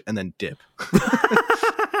glitch, and then dip.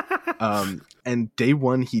 And day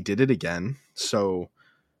one, he did it again. So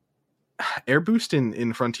air boost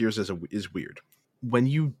in Frontiers is weird. When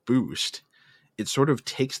you boost, it sort of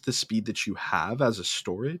takes the speed that you have as a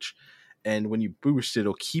storage, and when you boost,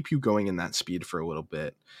 it'll keep you going in that speed for a little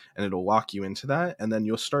bit, and it'll lock you into that, and then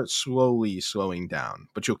you'll start slowly slowing down,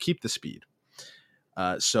 but you'll keep the speed.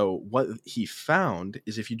 So what he found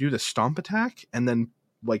is if you do the stomp attack, and then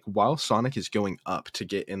like while Sonic is going up to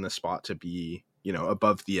get in the spot to be,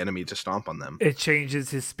 above the enemy to stomp on them, it changes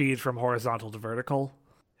his speed from horizontal to vertical.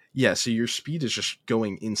 Yeah, so your speed is just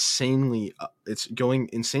going insanely up. It's going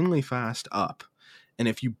insanely fast up. And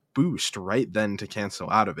if you boost right then to cancel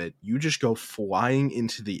out of it, you just go flying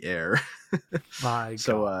into the air. My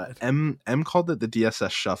so God. M called it the DSS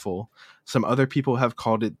shuffle. Some other people have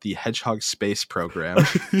called it the Hedgehog Space Program.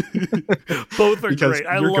 Both are great.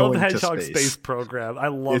 I love Hedgehog Space Program. I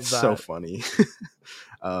love it's that. So funny.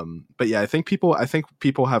 But yeah, I think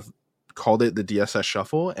people have called it the DSS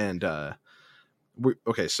shuffle, and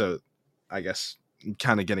okay, so I guess I'm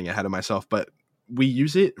kind of getting ahead of myself, but we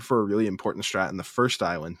use it for a really important strat in the first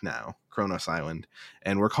island now, Kronos Island,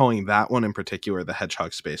 and we're calling that one in particular the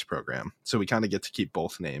Hedgehog Space Program. So we kind of get to keep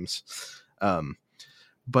both names.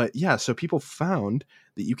 But yeah, so people found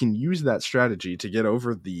that you can use that strategy to get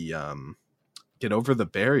over the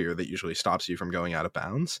barrier that usually stops you from going out of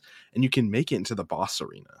bounds, and you can make it into the boss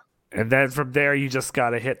arena. And then from there, you just got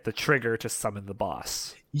to hit the trigger to summon the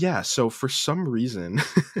boss. Yeah, so for some reason,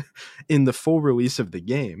 in the full release of the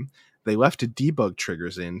game, they left debug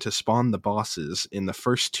triggers in to spawn the bosses in the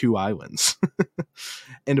first 2 islands.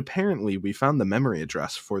 And apparently, we found the memory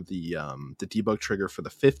address for the debug trigger for the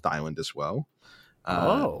 5th island as well.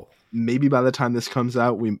 Maybe by the time this comes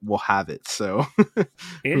out, we will have it. So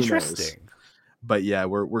interesting. But yeah,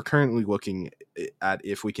 we're currently looking at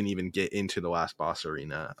if we can even get into the last boss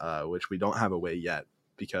arena, which we don't have a way yet,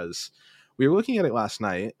 because we were looking at it last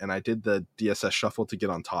night, and I did the DSS shuffle to get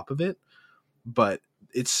on top of it. But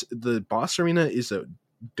the boss arena is a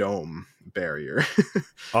dome barrier.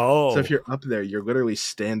 So if you're up there, you're literally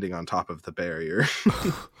standing on top of the barrier.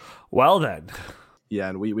 Well then. Yeah,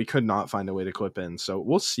 and we could not find a way to clip in. So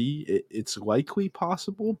we'll see. It's likely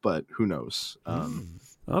possible, but who knows?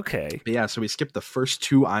 Okay. But yeah, so we skipped the first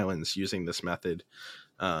 2 islands using this method,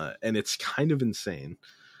 and it's kind of insane.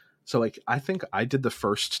 So like, I think I did the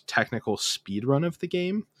first technical speed run of the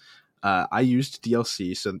game. I used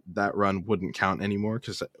DLC, so that run wouldn't count anymore,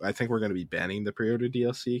 because I think we're going to be banning the pre-order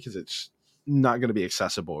DLC because it's not going to be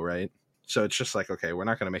accessible, right? So it's just like, okay, we're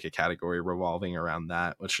not going to make a category revolving around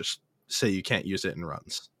that. Let's just say you can't use it in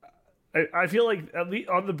runs. I feel like at least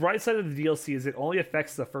on the bright side of the DLC is it only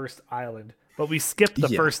affects the first island, but we skipped the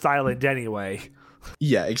first island anyway.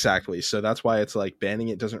 Yeah, exactly. So that's why it's like banning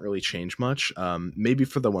it doesn't really change much. Maybe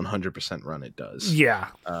for the 100% run it does. Yeah.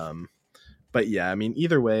 But yeah, I mean,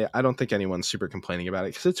 either way, I don't think anyone's super complaining about it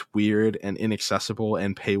because it's weird and inaccessible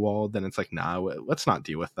and paywalled. Then it's like, nah, let's not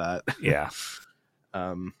deal with that. Yeah.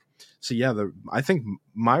 So yeah, I think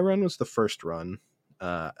my run was the first run,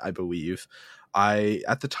 I believe. I,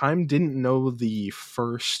 at the time, didn't know the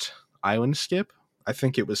first island skip. I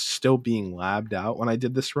think it was still being labbed out when I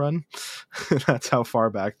did this run. That's how far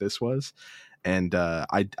back this was. And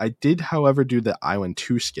I did, however, do the island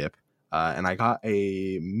 2 skip. And I got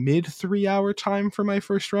a mid 3-hour time for my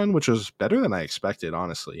first run, which was better than I expected,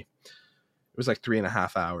 honestly. It was like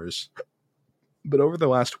 3.5 hours. But over the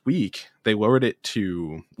last week, they lowered it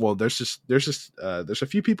to, well, there's a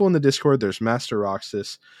few people in the Discord. There's Master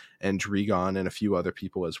Roxas and Dregon and a few other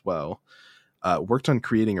people as well. Worked on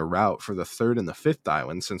creating a route for the 3rd and the 5th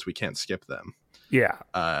island since we can't skip them. Yeah.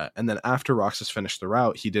 And then after Roxas finished the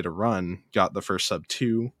route, he did a run, got the first sub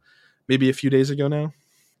 2, maybe a few days ago now.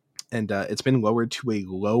 And it's been lowered to a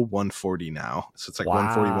low 140 now. So it's like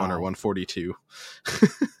 141 or 142.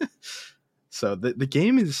 So the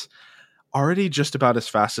game is already just about as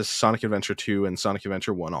fast as Sonic Adventure 2 and Sonic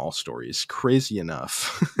Adventure 1 All Stories. Crazy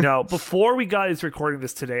enough. Now, before we got recording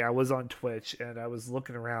this today, I was on Twitch and I was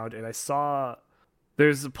looking around and I saw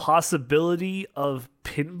there's a possibility of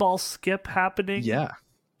pinball skip happening. Yeah.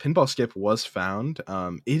 Pinball skip was found.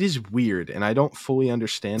 It is weird and I don't fully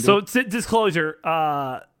understand so it. So, disclosure,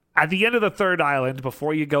 at the end of the 3rd island,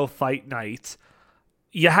 before you go fight Knight,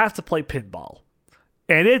 you have to play pinball.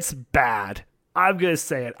 And it's bad. I'm going to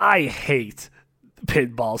say it. I hate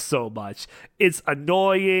pinball so much. It's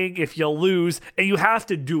annoying if you lose, and you have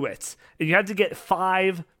to do it. And you have to get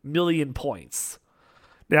 5 million points.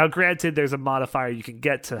 Now, granted, there's a modifier you can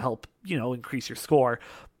get to help, increase your score,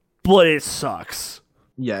 but it sucks.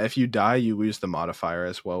 Yeah, if you die, you lose the modifier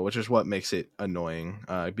as well, which is what makes it annoying.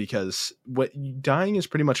 Because dying is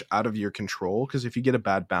pretty much out of your control. Because if you get a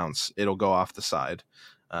bad bounce, it'll go off the side,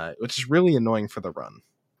 which is really annoying for the run.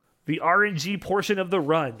 The RNG portion of the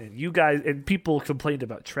run, and you guys and people complained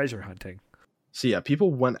about treasure hunting. So yeah,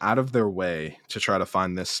 people went out of their way to try to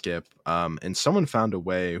find this skip, and someone found a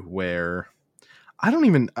way where I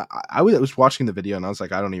was watching the video and I was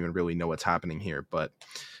like, I don't even really know what's happening here, but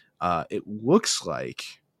it looks like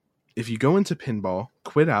if you go into pinball,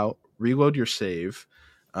 quit out, reload your save,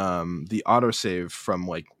 the autosave from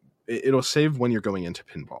it'll save when you're going into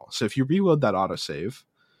pinball. So if you reload that autosave,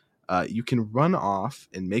 you can run off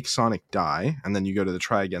and make Sonic die, and then you go to the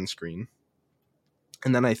try again screen.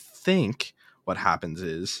 And then I think what happens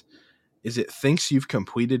is it thinks you've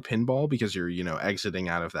completed pinball because you're, exiting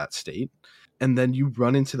out of that state. And then you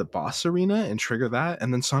run into the boss arena and trigger that,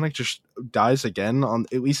 and then Sonic just dies again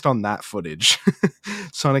at least on that footage.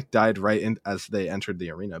 Sonic died right as they entered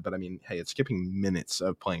the arena, but I mean, hey, it's skipping minutes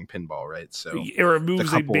of playing pinball, right? So it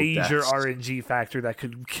removes a major RNG factor that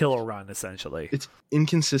could kill a run, essentially. It's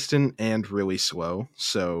inconsistent and really slow,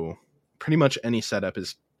 so pretty much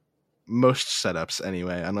most setups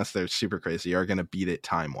anyway, unless they're super crazy, are going to beat it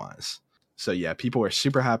time-wise. So yeah, people are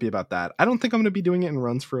super happy about that. I don't think I'm going to be doing it in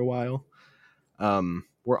runs for a while.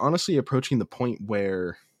 We're honestly approaching the point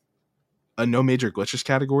where a no major glitches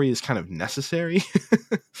category is kind of necessary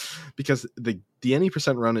because the any %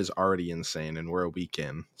 run is already insane and we're a week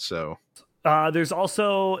in. So there's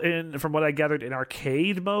also from what I gathered, an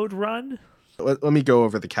arcade mode run. Let me go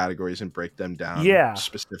over the categories and break them down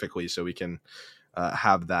specifically so we can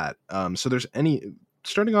have that. So there's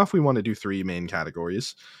starting off, we want to do 3 main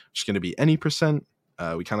categories, which is going to be any %.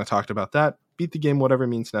 We kind of talked about that. Beat the game whatever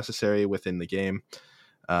means necessary within the game.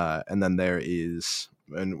 And then there is,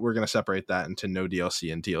 and we're going to separate that into no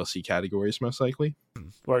DLC and DLC categories most likely.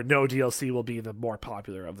 Or no DLC will be the more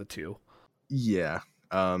popular of the two. Yeah.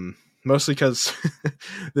 Mostly because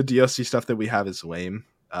the DLC stuff that we have is lame.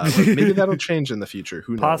 But maybe that'll change in the future.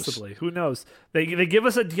 Who knows? Possibly. Who knows? They give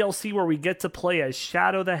us a DLC where we get to play as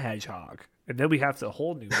Shadow the Hedgehog. And then we have a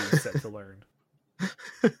whole new set to learn.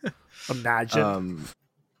 Imagine.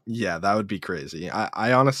 Yeah, that would be crazy.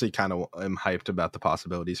 I honestly kind of am hyped about the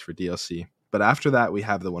possibilities for DLC. But after that, we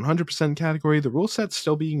have the 100% category. The rule set's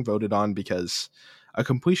still being voted on because a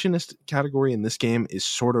completionist category in this game is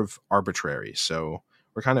sort of arbitrary. So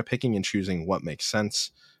we're kind of picking and choosing what makes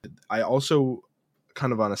sense. I also,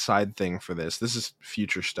 kind of on a side thing for this is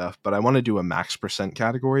future stuff, but I want to do a max %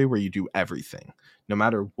 category where you do everything. No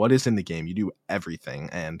matter what is in the game, you do everything.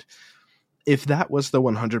 And if that was the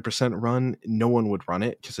 100% run, no one would run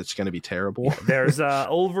it because it's going to be terrible. Yeah, there's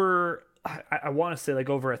over, I want to say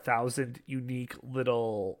over 1,000 unique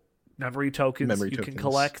little memory tokens can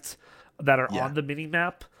collect that are on the mini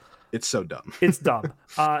map. It's so dumb. It's dumb.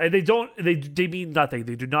 And they mean nothing.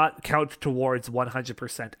 They do not count towards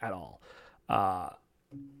 100% at all.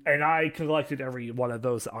 And I collected every one of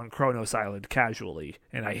those on Kronos Island casually,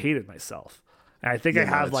 and I hated myself. And I think I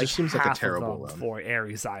have seems half like a terrible of them run for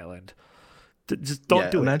Ares Island. Just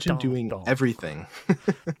don't do imagine it. doing everything.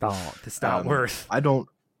 It's not worth. I don't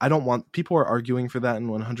want, people are arguing for that in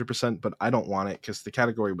 100%, but I don't want it because the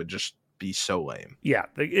category would just be so lame. Yeah,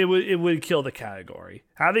 it would kill the category.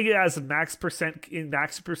 Having it as a max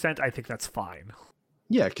 %, I think that's fine.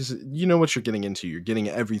 Yeah, because you know what you're getting into. You're getting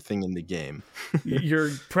everything in the game.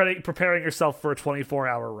 You're preparing yourself for a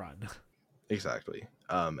 24-hour run. Exactly.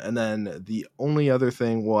 And then the only other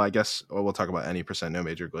thing, well, I guess we'll talk about any percent no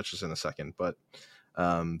major glitches in a second, but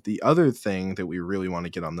the other thing that we really want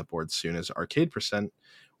to get on the board soon is arcade percent,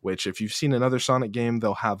 which if you've seen another Sonic game,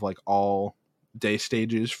 they'll have like all day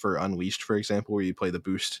stages for Unleashed, for example, where you play the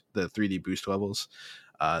 3D boost levels.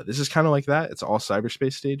 This is kind of like that. It's all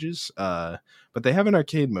cyberspace stages, but they have an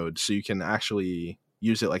arcade mode, so you can actually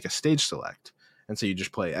use it like a stage select. And so you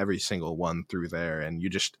just play every single one through there, and you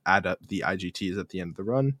just add up the IGTs at the end of the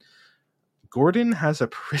run. Gordon has a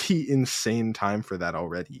pretty insane time for that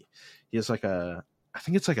already. He has like I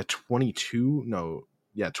think it's like a 22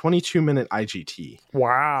 minute IGT.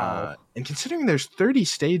 Wow. And considering there's 30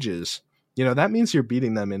 stages, that means you're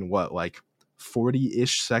beating them in what, like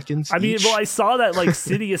 40-ish seconds I mean, each? well, I saw that like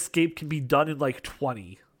City Escape can be done in like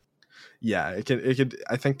 20. Yeah, it could.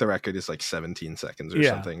 I think the record is like 17 seconds or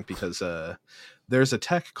something, because there's a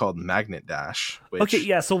tech called Magnet Dash. Which, okay,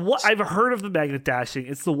 yeah. So what I've heard of the magnet dashing.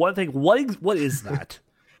 It's the one thing. What is that?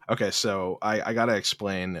 Okay, so I gotta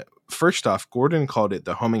explain. First off, Gordon called it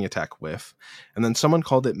the homing attack whiff, and then someone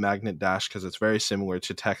called it Magnet Dash because it's very similar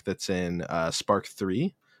to tech that's in Spark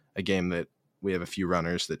 3, a game that we have a few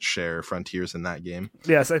runners that share frontiers in that game.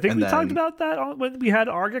 Yes, I think we talked about that when we had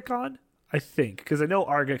Argic on. I think, because I know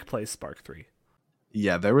Argic plays Spark 3.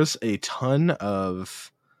 Yeah, there was a ton of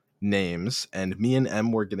names, and me and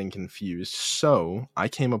M were getting confused, so I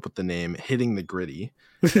came up with the name Hitting the Gritty,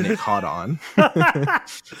 and it caught on.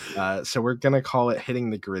 So we're going to call it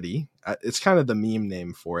Hitting the Gritty. It's kind of the meme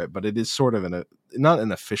name for it, but it is sort of not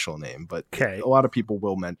an official name, but a lot of people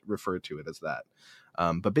will refer to it as that.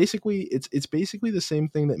 But basically, it's basically the same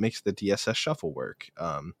thing that makes the DSS Shuffle work.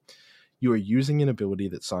 You are using an ability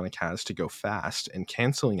that Sonic has to go fast and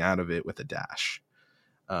canceling out of it with a dash.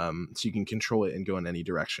 So you can control it and go in any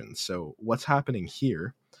direction. So what's happening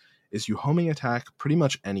here is you homing attack pretty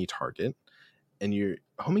much any target, and your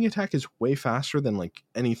homing attack is way faster than like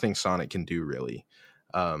anything Sonic can do, really.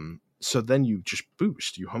 So then you just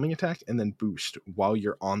boost. You homing attack and then boost while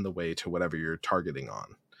you're on the way to whatever you're targeting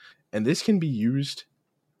on. And this can be used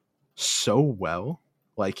so well.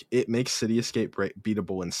 Like, it makes City Escape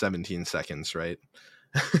beatable in 17 seconds, right?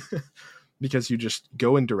 Because you just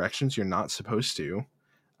go in directions you're not supposed to,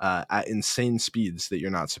 at insane speeds that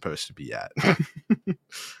you're not supposed to be at.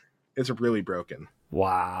 It's really broken.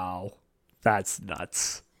 Wow. That's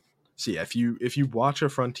nuts. So yeah, if you watch a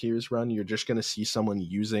Frontiers run, you're just going to see someone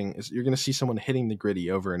hitting the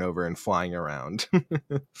gritty over and over and flying around.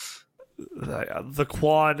 The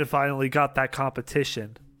Quan finally got that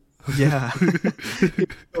competition. Yeah.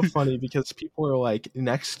 It's so funny because people are like,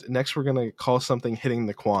 next we're gonna call something Hitting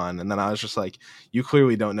the Quan, and then I was just like, you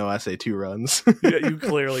clearly don't know SA2 runs. Yeah,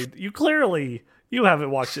 you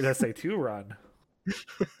haven't watched an SA2 run.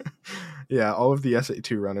 Yeah, all of the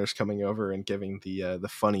SA2 runners coming over and giving the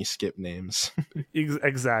funny skip names.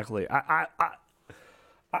 Exactly. I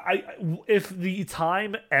if the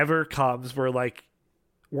time ever comes where like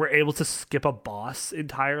we're able to skip a boss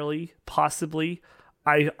entirely, possibly,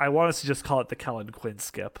 I want us to just call it the Kellen Quinn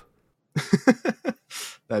skip.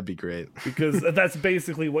 That'd be great. Because that's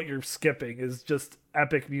basically what you're skipping, is just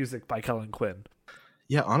epic music by Kellen Quinn.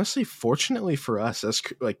 Yeah, honestly, fortunately for us,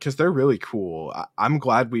 because they're really cool. I'm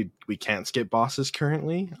glad we can't skip bosses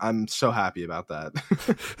currently. I'm so happy about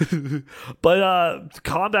that. But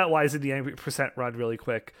combat-wise in the 80% run, really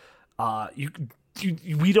quick, you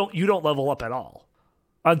don't level up at all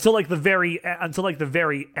until the very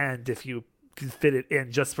end if you can fit it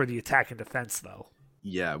in just for the attack and defense, though.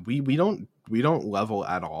 Yeah, we don't level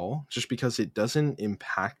at all, just because it doesn't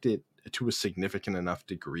impact it to a significant enough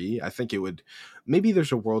degree. I think it would, maybe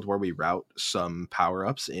there's a world where we route some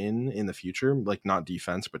power-ups in the future, like not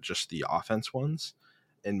defense but just the offense ones,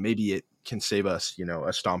 and maybe it can save us,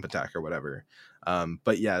 a stomp attack or whatever.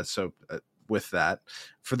 But yeah, so with that,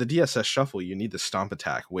 for the DSS Shuffle, you need the stomp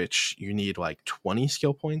attack, which you need like 20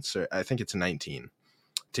 skill points, or I think it's 19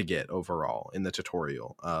 to get overall in the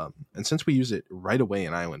tutorial. And since we use it right away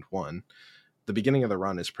in Island 1, the beginning of the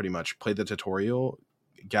run is pretty much play the tutorial,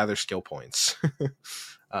 gather skill points,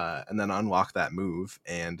 and then unlock that move.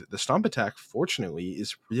 And the stomp attack, fortunately,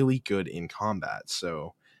 is really good in combat.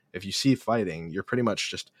 So if you see fighting, you're pretty much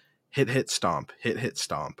just hit stomp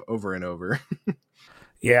over and over.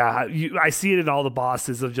 Yeah, I see it in all the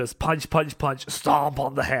bosses of just punch, stomp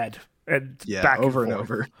on the head. And back over and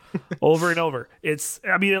over. Over and over.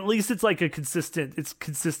 At least it's like it's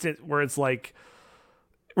consistent where it's like,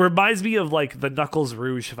 reminds me of like the Knuckles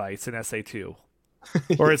Rouge fights in SA2.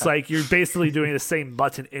 Or it's like you're basically doing the same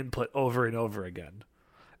button input over and over again.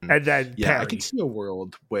 and then Yeah, parry. I could see a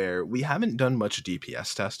world where we haven't done much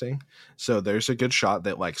DPS testing, so there's a good shot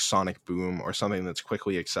that like Sonic Boom or something that's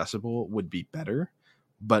quickly accessible would be better.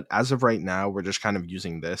 But as of right now, we're just kind of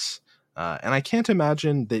using this, and I can't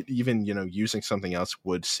imagine that even using something else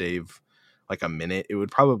would save like a minute. It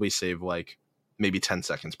would probably save like maybe 10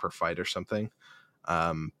 seconds per fight or something.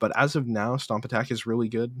 But as of now, Stomp Attack is really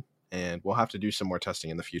good, and we'll have to do some more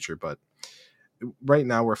testing in the future. But right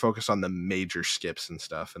now we're focused on the major skips and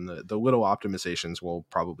stuff, and the little optimizations will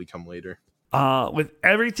probably come later. With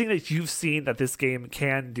everything that you've seen that this game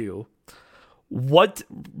can do,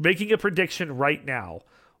 making a prediction right now,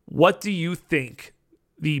 what do you think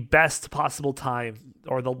the best possible time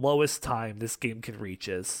or the lowest time this game can reach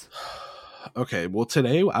is? Okay, well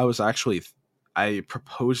today I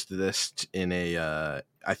proposed this in a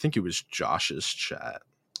I think it was Josh's chat.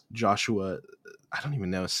 Joshua, I don't even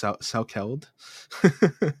know, Salkeld?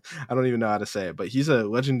 I don't even know how to say it, but he's a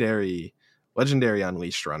legendary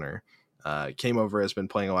Unleashed runner. Came over, has been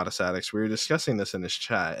playing a lot of Statics. We were discussing this in his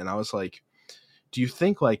chat, and I was like, do you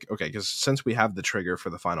think like, okay, because since we have the trigger for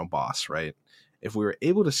the final boss, right? If we were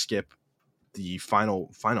able to skip the final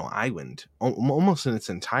island almost in its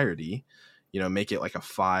entirety, make it like a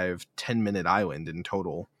 5-10 minute island in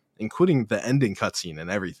total, including the ending cutscene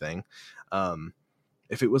and everything.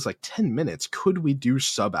 If it was like 10 minutes, could we do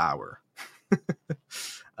sub-hour?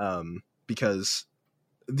 Because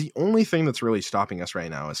the only thing that's really stopping us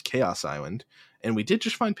right now is Chaos Island, and we did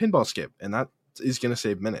just find Pinball Skip, and that is going to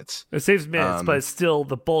save minutes. It saves minutes, but it's still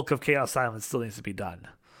the bulk of Chaos Island still needs to be done.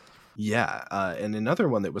 Yeah, and another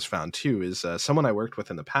one that was found too is someone I worked with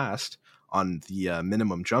in the past on the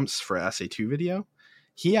minimum jumps for SA2 video.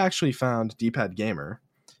 He actually found D-Pad Gamer.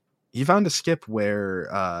 He found a skip where,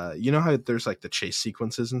 you know how there's like the chase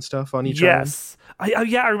sequences and stuff on each island? Yes.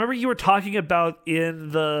 I remember you were talking about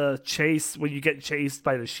in the chase, when you get chased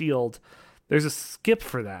by the shield, there's a skip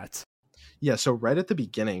for that. Yeah, so right at the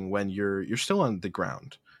beginning when you're still on the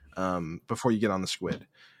ground, before you get on the squid,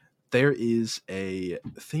 there is a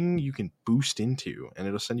thing you can boost into, and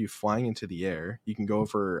it'll send you flying into the air. You can go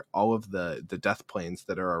over all of the death planes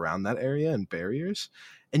that are around that area and barriers,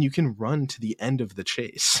 and you can run to the end of the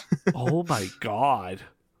chase. Oh my god.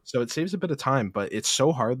 So it saves a bit of time, but it's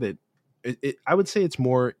so hard that I would say it's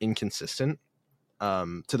more inconsistent,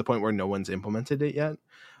 to the point where no one's implemented it yet.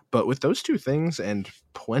 But with those two things and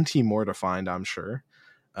plenty more to find, I'm sure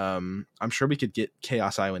we could get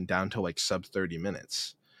Chaos Island down to like sub 30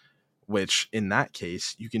 minutes. Which in that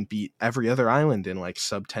case, you can beat every other island in like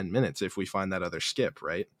sub 10 minutes if we find that other skip,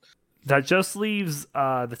 right? That just leaves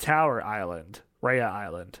the Tower Island, Rhea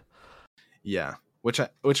Island. Yeah, which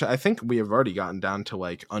I think we have already gotten down to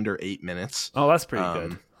like under 8 minutes. Oh, that's pretty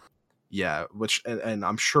good. Yeah, and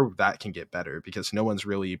I'm sure that can get better because no one's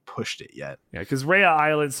really pushed it yet. Yeah, because Rhea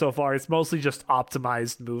Island so far, it's mostly just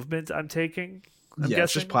optimized movement I'm guessing.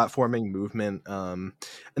 It's just platforming movement. And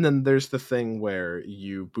then there's the thing where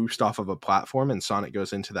you boost off of a platform and Sonic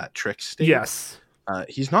goes into that trick state. Yes.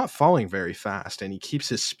 He's not falling very fast and he keeps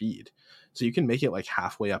his speed. So you can make it like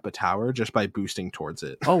halfway up a tower just by boosting towards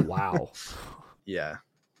it. Oh, wow. Yeah.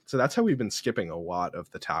 So that's how we've been skipping a lot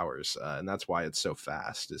of the towers. And that's why it's so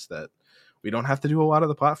fast, is that we don't have to do a lot of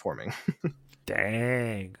the platforming.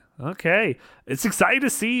 Dang. Okay. It's exciting to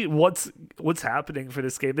see what's happening for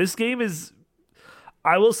this game. This game is...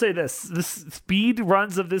 I will say this: the speed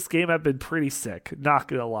runs of this game have been pretty sick, not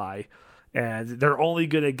gonna lie, and they're only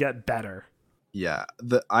gonna get better. Yeah,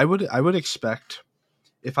 I would expect,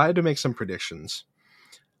 if I had to make some predictions,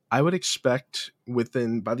 I would expect by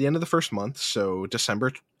the end of the first month, so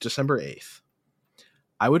December 8th,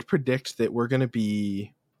 I would predict that we're gonna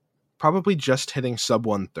be probably just hitting sub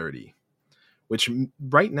 130, which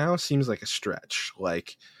right now seems like a stretch.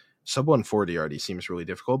 Like, sub 140 already seems really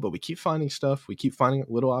difficult, but we keep finding stuff. We keep finding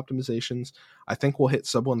little optimizations. I think we'll hit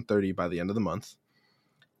sub 130 by the end of the month.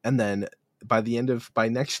 And then by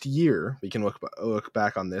next year, we can look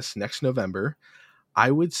back on this next November.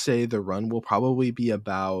 I would say the run will probably be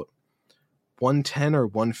about 110 or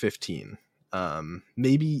 115.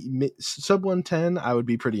 Maybe sub 110, I would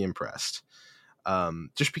be pretty impressed.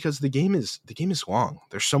 Just because the game is long.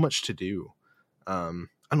 There's so much to do.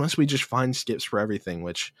 Unless we just find skips for everything,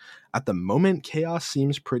 which at the moment Chaos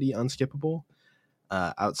seems pretty unskippable.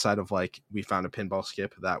 Outside of like we found a pinball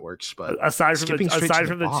skip that works, but aside from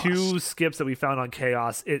the two skips that we found on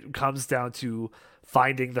Chaos, it comes down to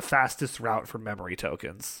finding the fastest route for memory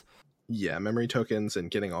tokens. Yeah, memory tokens and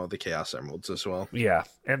getting all the Chaos Emeralds as well. Yeah,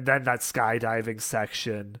 and then that skydiving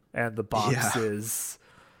section and the boxes. Yeah.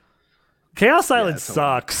 Chaos Island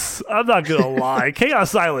sucks. I'm not gonna lie.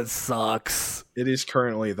 Chaos Island sucks. It is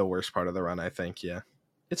currently the worst part of the run, I think. Yeah.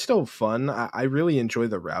 It's still fun. I really enjoy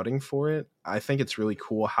the routing for it. I think it's really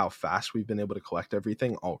cool how fast we've been able to collect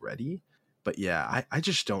everything already. But yeah, I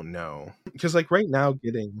just don't know. Because like right now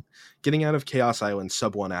getting out of Chaos Island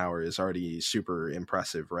sub 1 hour is already super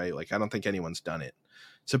impressive, right? Like I don't think anyone's done it.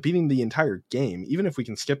 So beating the entire game, even if we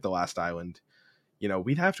can skip the last island,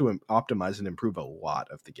 we'd have to optimize and improve a lot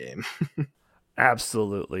of the game.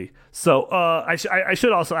 Absolutely. So I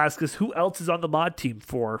should also ask us, who else is on the mod team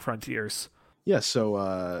for Frontiers? Yeah,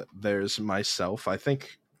 so there's myself. I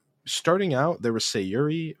think starting out, there was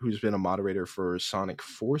Sayuri, who's been a moderator for Sonic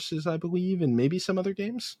Forces, I believe, and maybe some other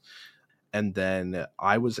games. And then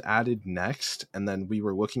I was added next, and then we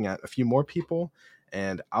were looking at a few more people.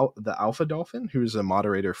 And the Alpha Dolphin, who's a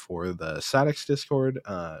moderator for the SATX Discord,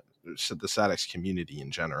 the SATX community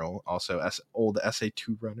in general, also old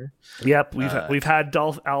SA2 runner. Yep, we've had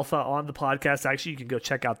Dolph Alpha on the podcast. Actually, you can go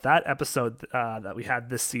check out that episode that we had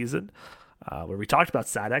this season, where we talked about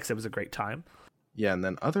SATX. It was a great time. Yeah, and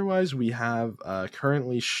then otherwise we have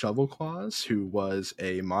currently Shovel Claws, who was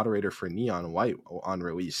a moderator for Neon White on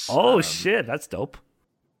release. Oh shit, that's dope.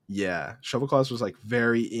 Yeah, Shovel Claws was like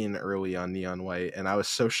very in early on Neon White, and I was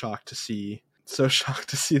so shocked to see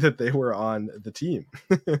that they were on the team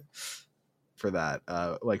for that.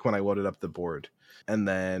 Like when I loaded up the board. And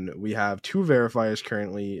then we have 2 verifiers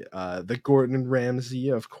currently, the Gordon Ramsay,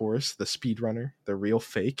 of course, the speedrunner, the real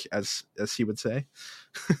fake, as he would say.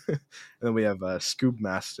 And then we have Scoob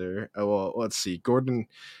Master. Oh, well, let's see. Gordon.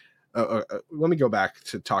 Let me go back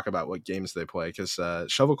to talk about what games they play, because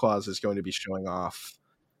Shovel Claws is going to be showing off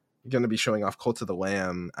Cult of the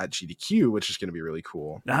Lamb at GDQ, which is going to be really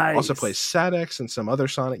cool. Nice. Also plays SATX and some other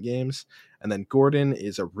Sonic games. And then Gordon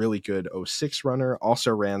is a really good 06 runner,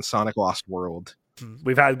 also ran Sonic Lost World.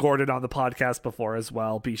 We've had Gordon on the podcast before as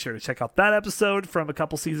well. Be sure to check out that episode from a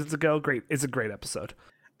couple seasons ago. It's a great episode.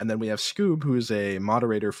 And then we have Scoob, who is a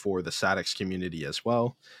moderator for the SATX community as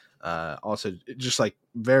well. Also just like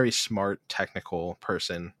very smart technical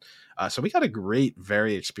person. So we got a great,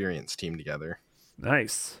 very experienced team together.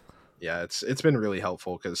 Nice. Yeah, it's been really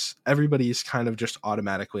helpful because everybody's kind of just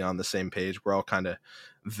automatically on the same page. We're all kind of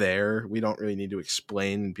there. We don't really need to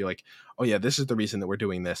explain and be like, oh yeah, this is the reason that we're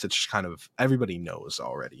doing this. It's just kind of everybody knows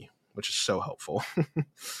already, which is so helpful.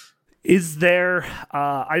 Is there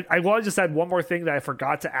I want to just add one more thing that I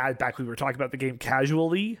forgot to add back when we were talking about the game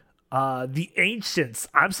casually. The Ancients.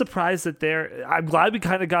 I'm surprised that I'm glad we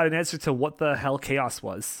kind of got an answer to what the hell Chaos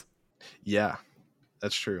was. Yeah,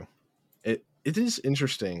 that's true. It is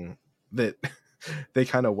interesting that they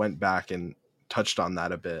kind of went back and touched on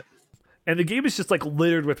that a bit. And the game is just like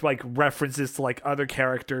littered with like references to like other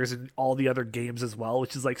characters and all the other games as well,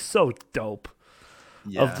 which is like so dope.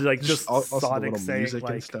 Yeah, of like just Sonic saying music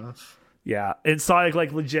like, and stuff. Yeah, and Sonic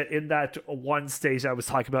like legit in that one stage I was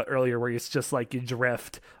talking about earlier where it's just like you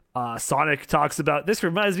drift. Sonic talks about, this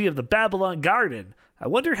reminds me of the Babylon Garden. I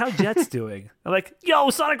wonder how Jet's doing. I'm like, yo,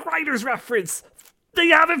 Sonic Riders reference. They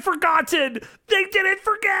haven't forgotten. They didn't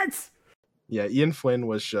forget. Yeah, Ian Flynn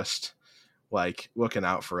was just like looking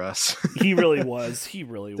out for us. He really was. He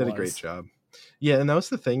really did a great job. Yeah, and that was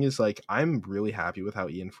the thing is like I'm really happy with how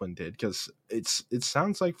Ian Flynn did, because it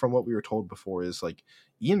sounds like from what we were told before is like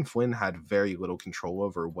Ian Flynn had very little control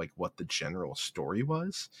over like what the general story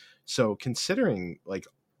was. So considering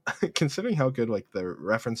how good like the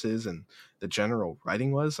references and the general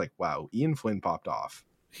writing was, like wow, Ian Flynn popped off.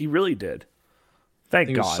 He really did. Thank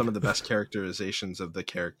God. It was some of the best characterizations of the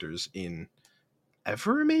characters in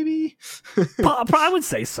ever, maybe. I would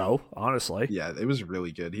say so, honestly. Yeah, it was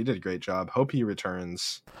really good. He did a great job. Hope he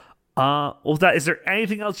returns. Well, is there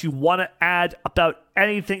anything else you want to add about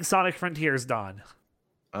anything Sonic Frontiers, Don?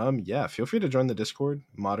 Yeah, feel free to join the Discord,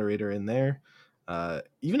 moderator in there.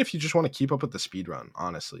 Even if you just want to keep up with the speedrun,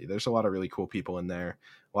 honestly, there's a lot of really cool people in there,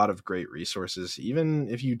 a lot of great resources. Even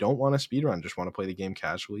if you don't want to speedrun, just want to play the game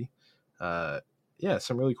casually. Yeah,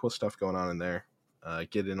 some really cool stuff going on in there.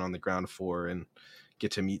 Get in on the ground floor and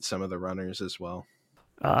get to meet some of the runners as well.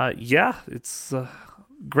 Yeah, it's a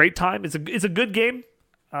great time. It's a good game.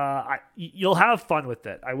 You'll have fun with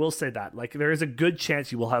it. I will say that. Like, there is a good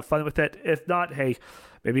chance you will have fun with it. If not, hey,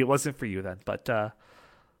 maybe it wasn't for you then. But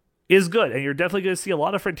is good, and you're definitely going to see a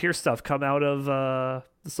lot of Frontier stuff come out of the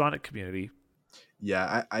Sonic community.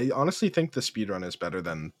 Yeah, I honestly think the speedrun is better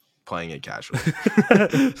than playing it casually.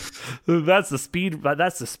 That's the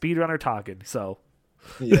speedrunner talking. So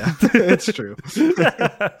yeah, it's true.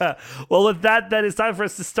 Well, with that, then it's time for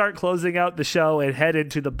us to start closing out the show and head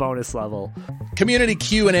into the bonus level. Community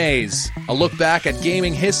Q&As, a look back at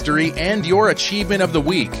gaming history and your achievement of the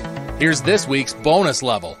week. Here's this week's bonus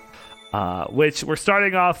level. which we're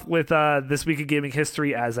starting off with this week in gaming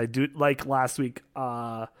history, as I do like last week.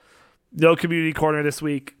 No community corner this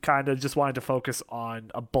week. Kind of just wanted to focus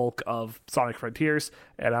on a bulk of Sonic Frontiers,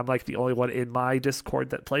 and I'm like the only one in my Discord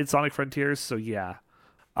that played Sonic Frontiers, so yeah.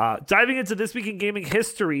 Diving into this week in gaming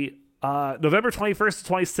history, November 21st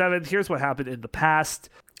to 27th, here's what happened in the past.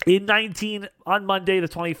 On Monday the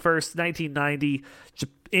 21st, 1990,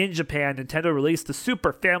 in Japan, Nintendo released the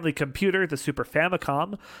Super Family Computer, the Super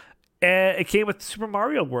Famicom, and it came with Super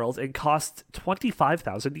Mario World and cost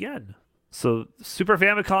 25,000 yen. So Super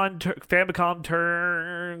Famicom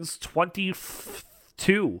turns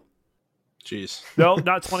 22. Jeez. No,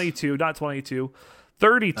 not 22, not 22.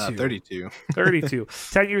 32. 32.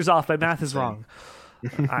 10 years off. My math is wrong.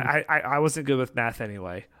 I wasn't good with math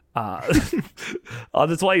anyway. On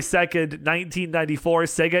the 22nd, 1994,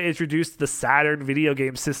 Sega introduced the Saturn video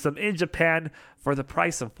game system in Japan for the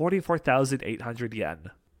price of 44,800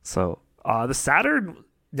 yen. So the Saturn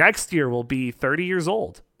next year will be 30 years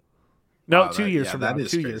old. No, 2 years from now.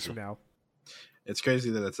 2 years from now. It's crazy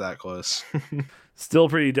that it's that close. Still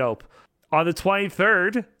pretty dope. On the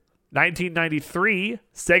 23rd, 1993,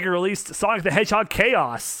 Sega released Sonic the Hedgehog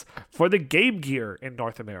Chaos for the Game Gear in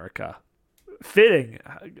North America. Fitting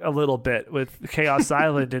a little bit with Chaos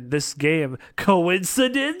Island in this game.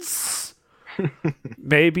 Coincidence?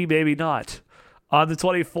 Maybe, maybe not. On the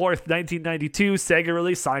 24th, 1992, Sega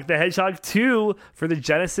released Sonic the Hedgehog 2 for the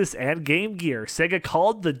Genesis and Game Gear. Sega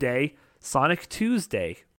called the day Sonic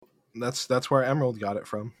Tuesday. That's where Emerald got it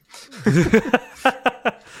from.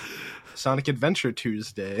 Sonic Adventure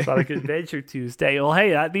Tuesday. Sonic Adventure Tuesday. Well,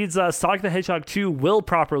 hey, that means Sonic the Hedgehog 2 will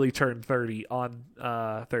properly turn 30 on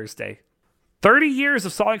Thursday. 30 years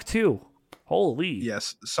of Sonic 2. Holy.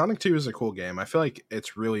 Yes, Sonic 2 is a cool game. I feel like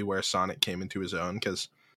it's really where Sonic came into his own, because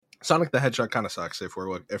Sonic the Hedgehog kind of sucks if we're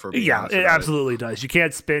being honest it about absolutely does. You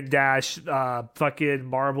can't spin dash, fucking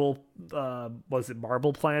marble. Was it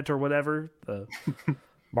Marble Plant or whatever? The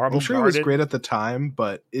Marble. I'm sure Garden. It was great at the time,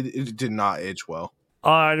 but it did not age well.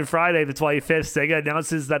 On Friday, the 25th, Sega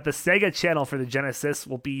announces that the Sega channel for the Genesis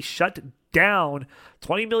will be shut down.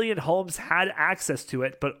 20 million homes had access to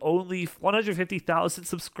it, but only 150,000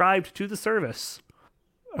 subscribed to the service.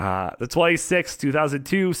 The 26th,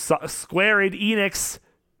 2002, Square and Enix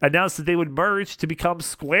announced that they would merge to become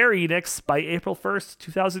Square Enix by April 1st,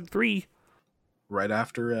 2003. Right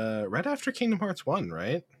after Kingdom Hearts 1,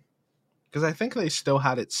 right? Because I think they still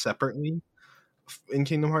had it separately in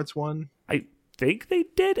Kingdom Hearts 1. I think they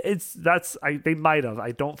did. They might have.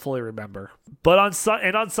 I don't fully remember. But on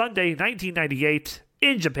Sunday, 1998,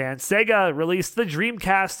 in Japan, Sega released the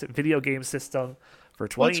Dreamcast video game system for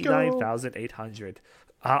 29,800.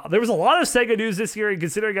 There was a lot of Sega news this year, and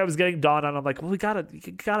considering I was getting Dawn on, I'm like, well, you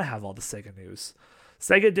gotta have all the Sega news.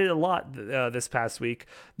 Sega did a lot this past week.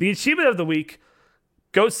 The achievement of the week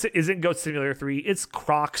isn't Goat Simulator 3. It's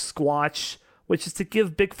Croc Squatch, which is to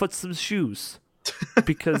give Bigfoot some shoes.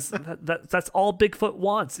 Because that's all Bigfoot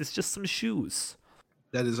wants. It's just some shoes.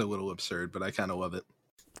 That is a little absurd, but I kind of love it.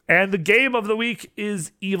 And the game of the week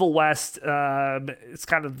is Evil West. It's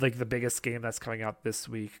kind of like the biggest game that's coming out this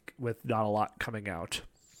week with not a lot coming out.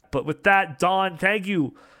 But with that, Dawn, thank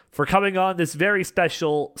you for coming on this very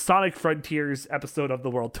special Sonic Frontiers episode of the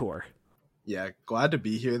World Tour. Yeah, glad to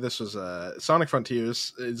be here. This was Sonic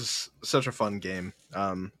Frontiers is such a fun game.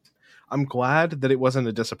 I'm glad that it wasn't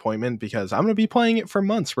a disappointment, because I'm going to be playing it for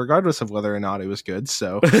months, regardless of whether or not it was good.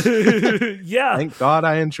 So, yeah, thank God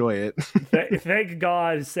I enjoy it. Thank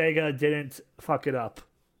God Sega didn't fuck it up.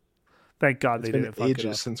 Thank God they didn't fuck it up. It's been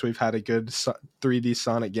ages since we've had a good 3D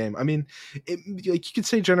Sonic game. I mean, you could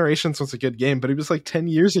say Generations was a good game, but it was like 10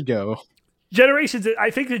 years ago. Generations, I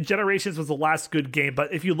think that Generations was the last good game,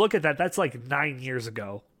 but if you look at that, that's like 9 years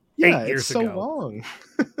ago. Yeah, 8 years it's so ago. long.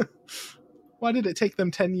 Why did it take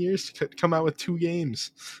them 10 years to come out with 2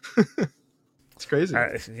 games? It's crazy.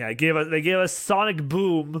 They gave us Sonic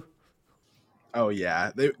Boom. Oh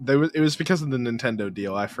yeah, it was because of the Nintendo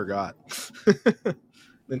deal. I forgot.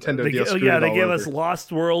 Nintendo deal. They gave us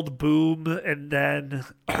Lost World, Boom, and then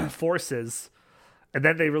Forces, and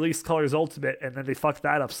then they released Colors Ultimate, and then they fucked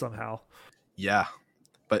that up somehow. Yeah.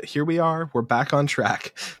 But here we are. We're back on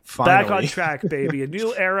track. Finally. Back on track, baby. A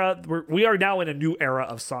new era. We are now in a new era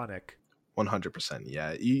of Sonic. 100%.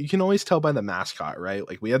 Yeah. You can always tell by the mascot, right?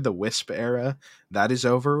 Like, we had the Wisp era. That is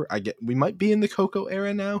over. We might be in the Coco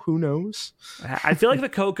era now. Who knows? I feel like the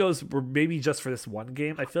Cocos were maybe just for this one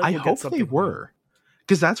game. I feel like I hope they were.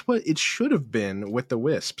 Because that's what it should have been with the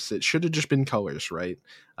Wisps. It should have just been colors, right?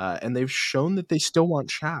 And they've shown that they still want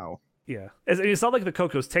Chow. Yeah. It's not like the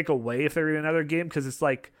Cocos take away if they're in another game, because it's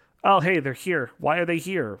like, oh, hey, they're here. Why are they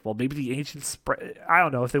here? Well, maybe the ancients. I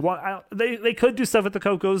don't know if they want. They could do stuff with the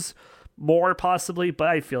Cocos more possibly, but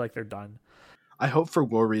I feel like they're done. I hope for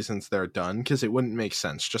lore reasons they're done, because it wouldn't make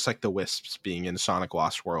sense. Just like the Wisps being in Sonic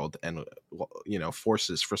Lost World and,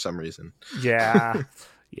 Forces for some reason. Yeah,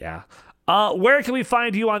 yeah. Where can we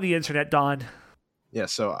find you on the internet, Dawn? Yeah,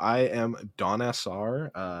 so I am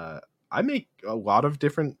DawnSR. I make a lot of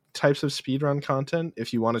different types of speedrun content.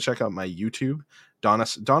 If you want to check out my YouTube,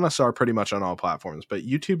 DawnSR pretty much on all platforms, but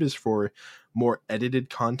YouTube is for more edited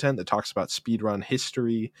content that talks about speedrun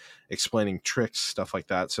history, explaining tricks, stuff like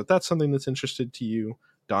that. So if that's something that's interested to you,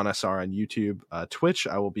 DawnSR on YouTube. Twitch,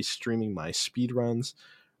 I will be streaming my speedruns.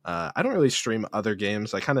 I don't really stream other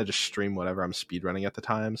games. I kind of just stream whatever I'm speedrunning at the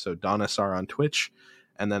time. So DawnSR on Twitch.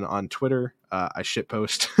 And then on Twitter, I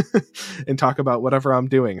shitpost and talk about whatever I'm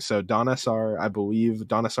doing. So DawnSR, I believe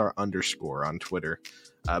DawnSR _ on Twitter.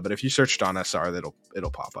 But if you search DawnSR,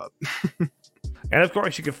 it'll pop up. And of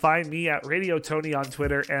course, you can find me at Radio Tony on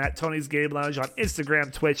Twitter and at Tony's Game Lounge on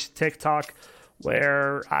Instagram, Twitch, TikTok,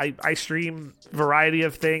 where I stream a variety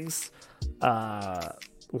of things.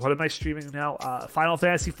 What am I streaming now? Final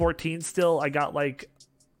Fantasy 14 still. I got like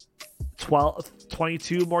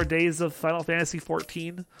 22 more days of Final Fantasy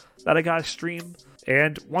 14 that I gotta stream.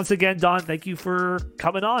 And once again, Don, thank you for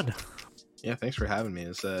coming on. Yeah, thanks for having me.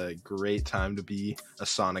 It's a great time to be a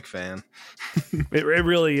Sonic fan. It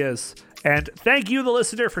really is. And thank you, the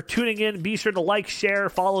listener, for tuning in. Be sure to like, share,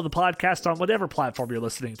 follow the podcast on whatever platform you're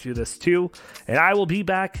listening to this to. And I will be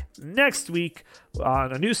back next week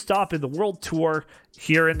on a new stop in the World Tour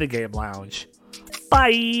here in the Game Lounge.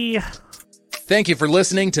 Bye! Thank you for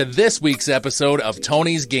listening to this week's episode of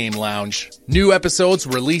Tony's Game Lounge. New episodes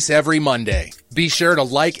release every Monday. Be sure to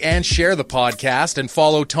like and share the podcast and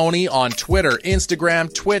follow Tony on Twitter,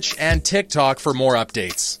 Instagram, Twitch, and TikTok for more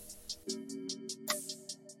updates.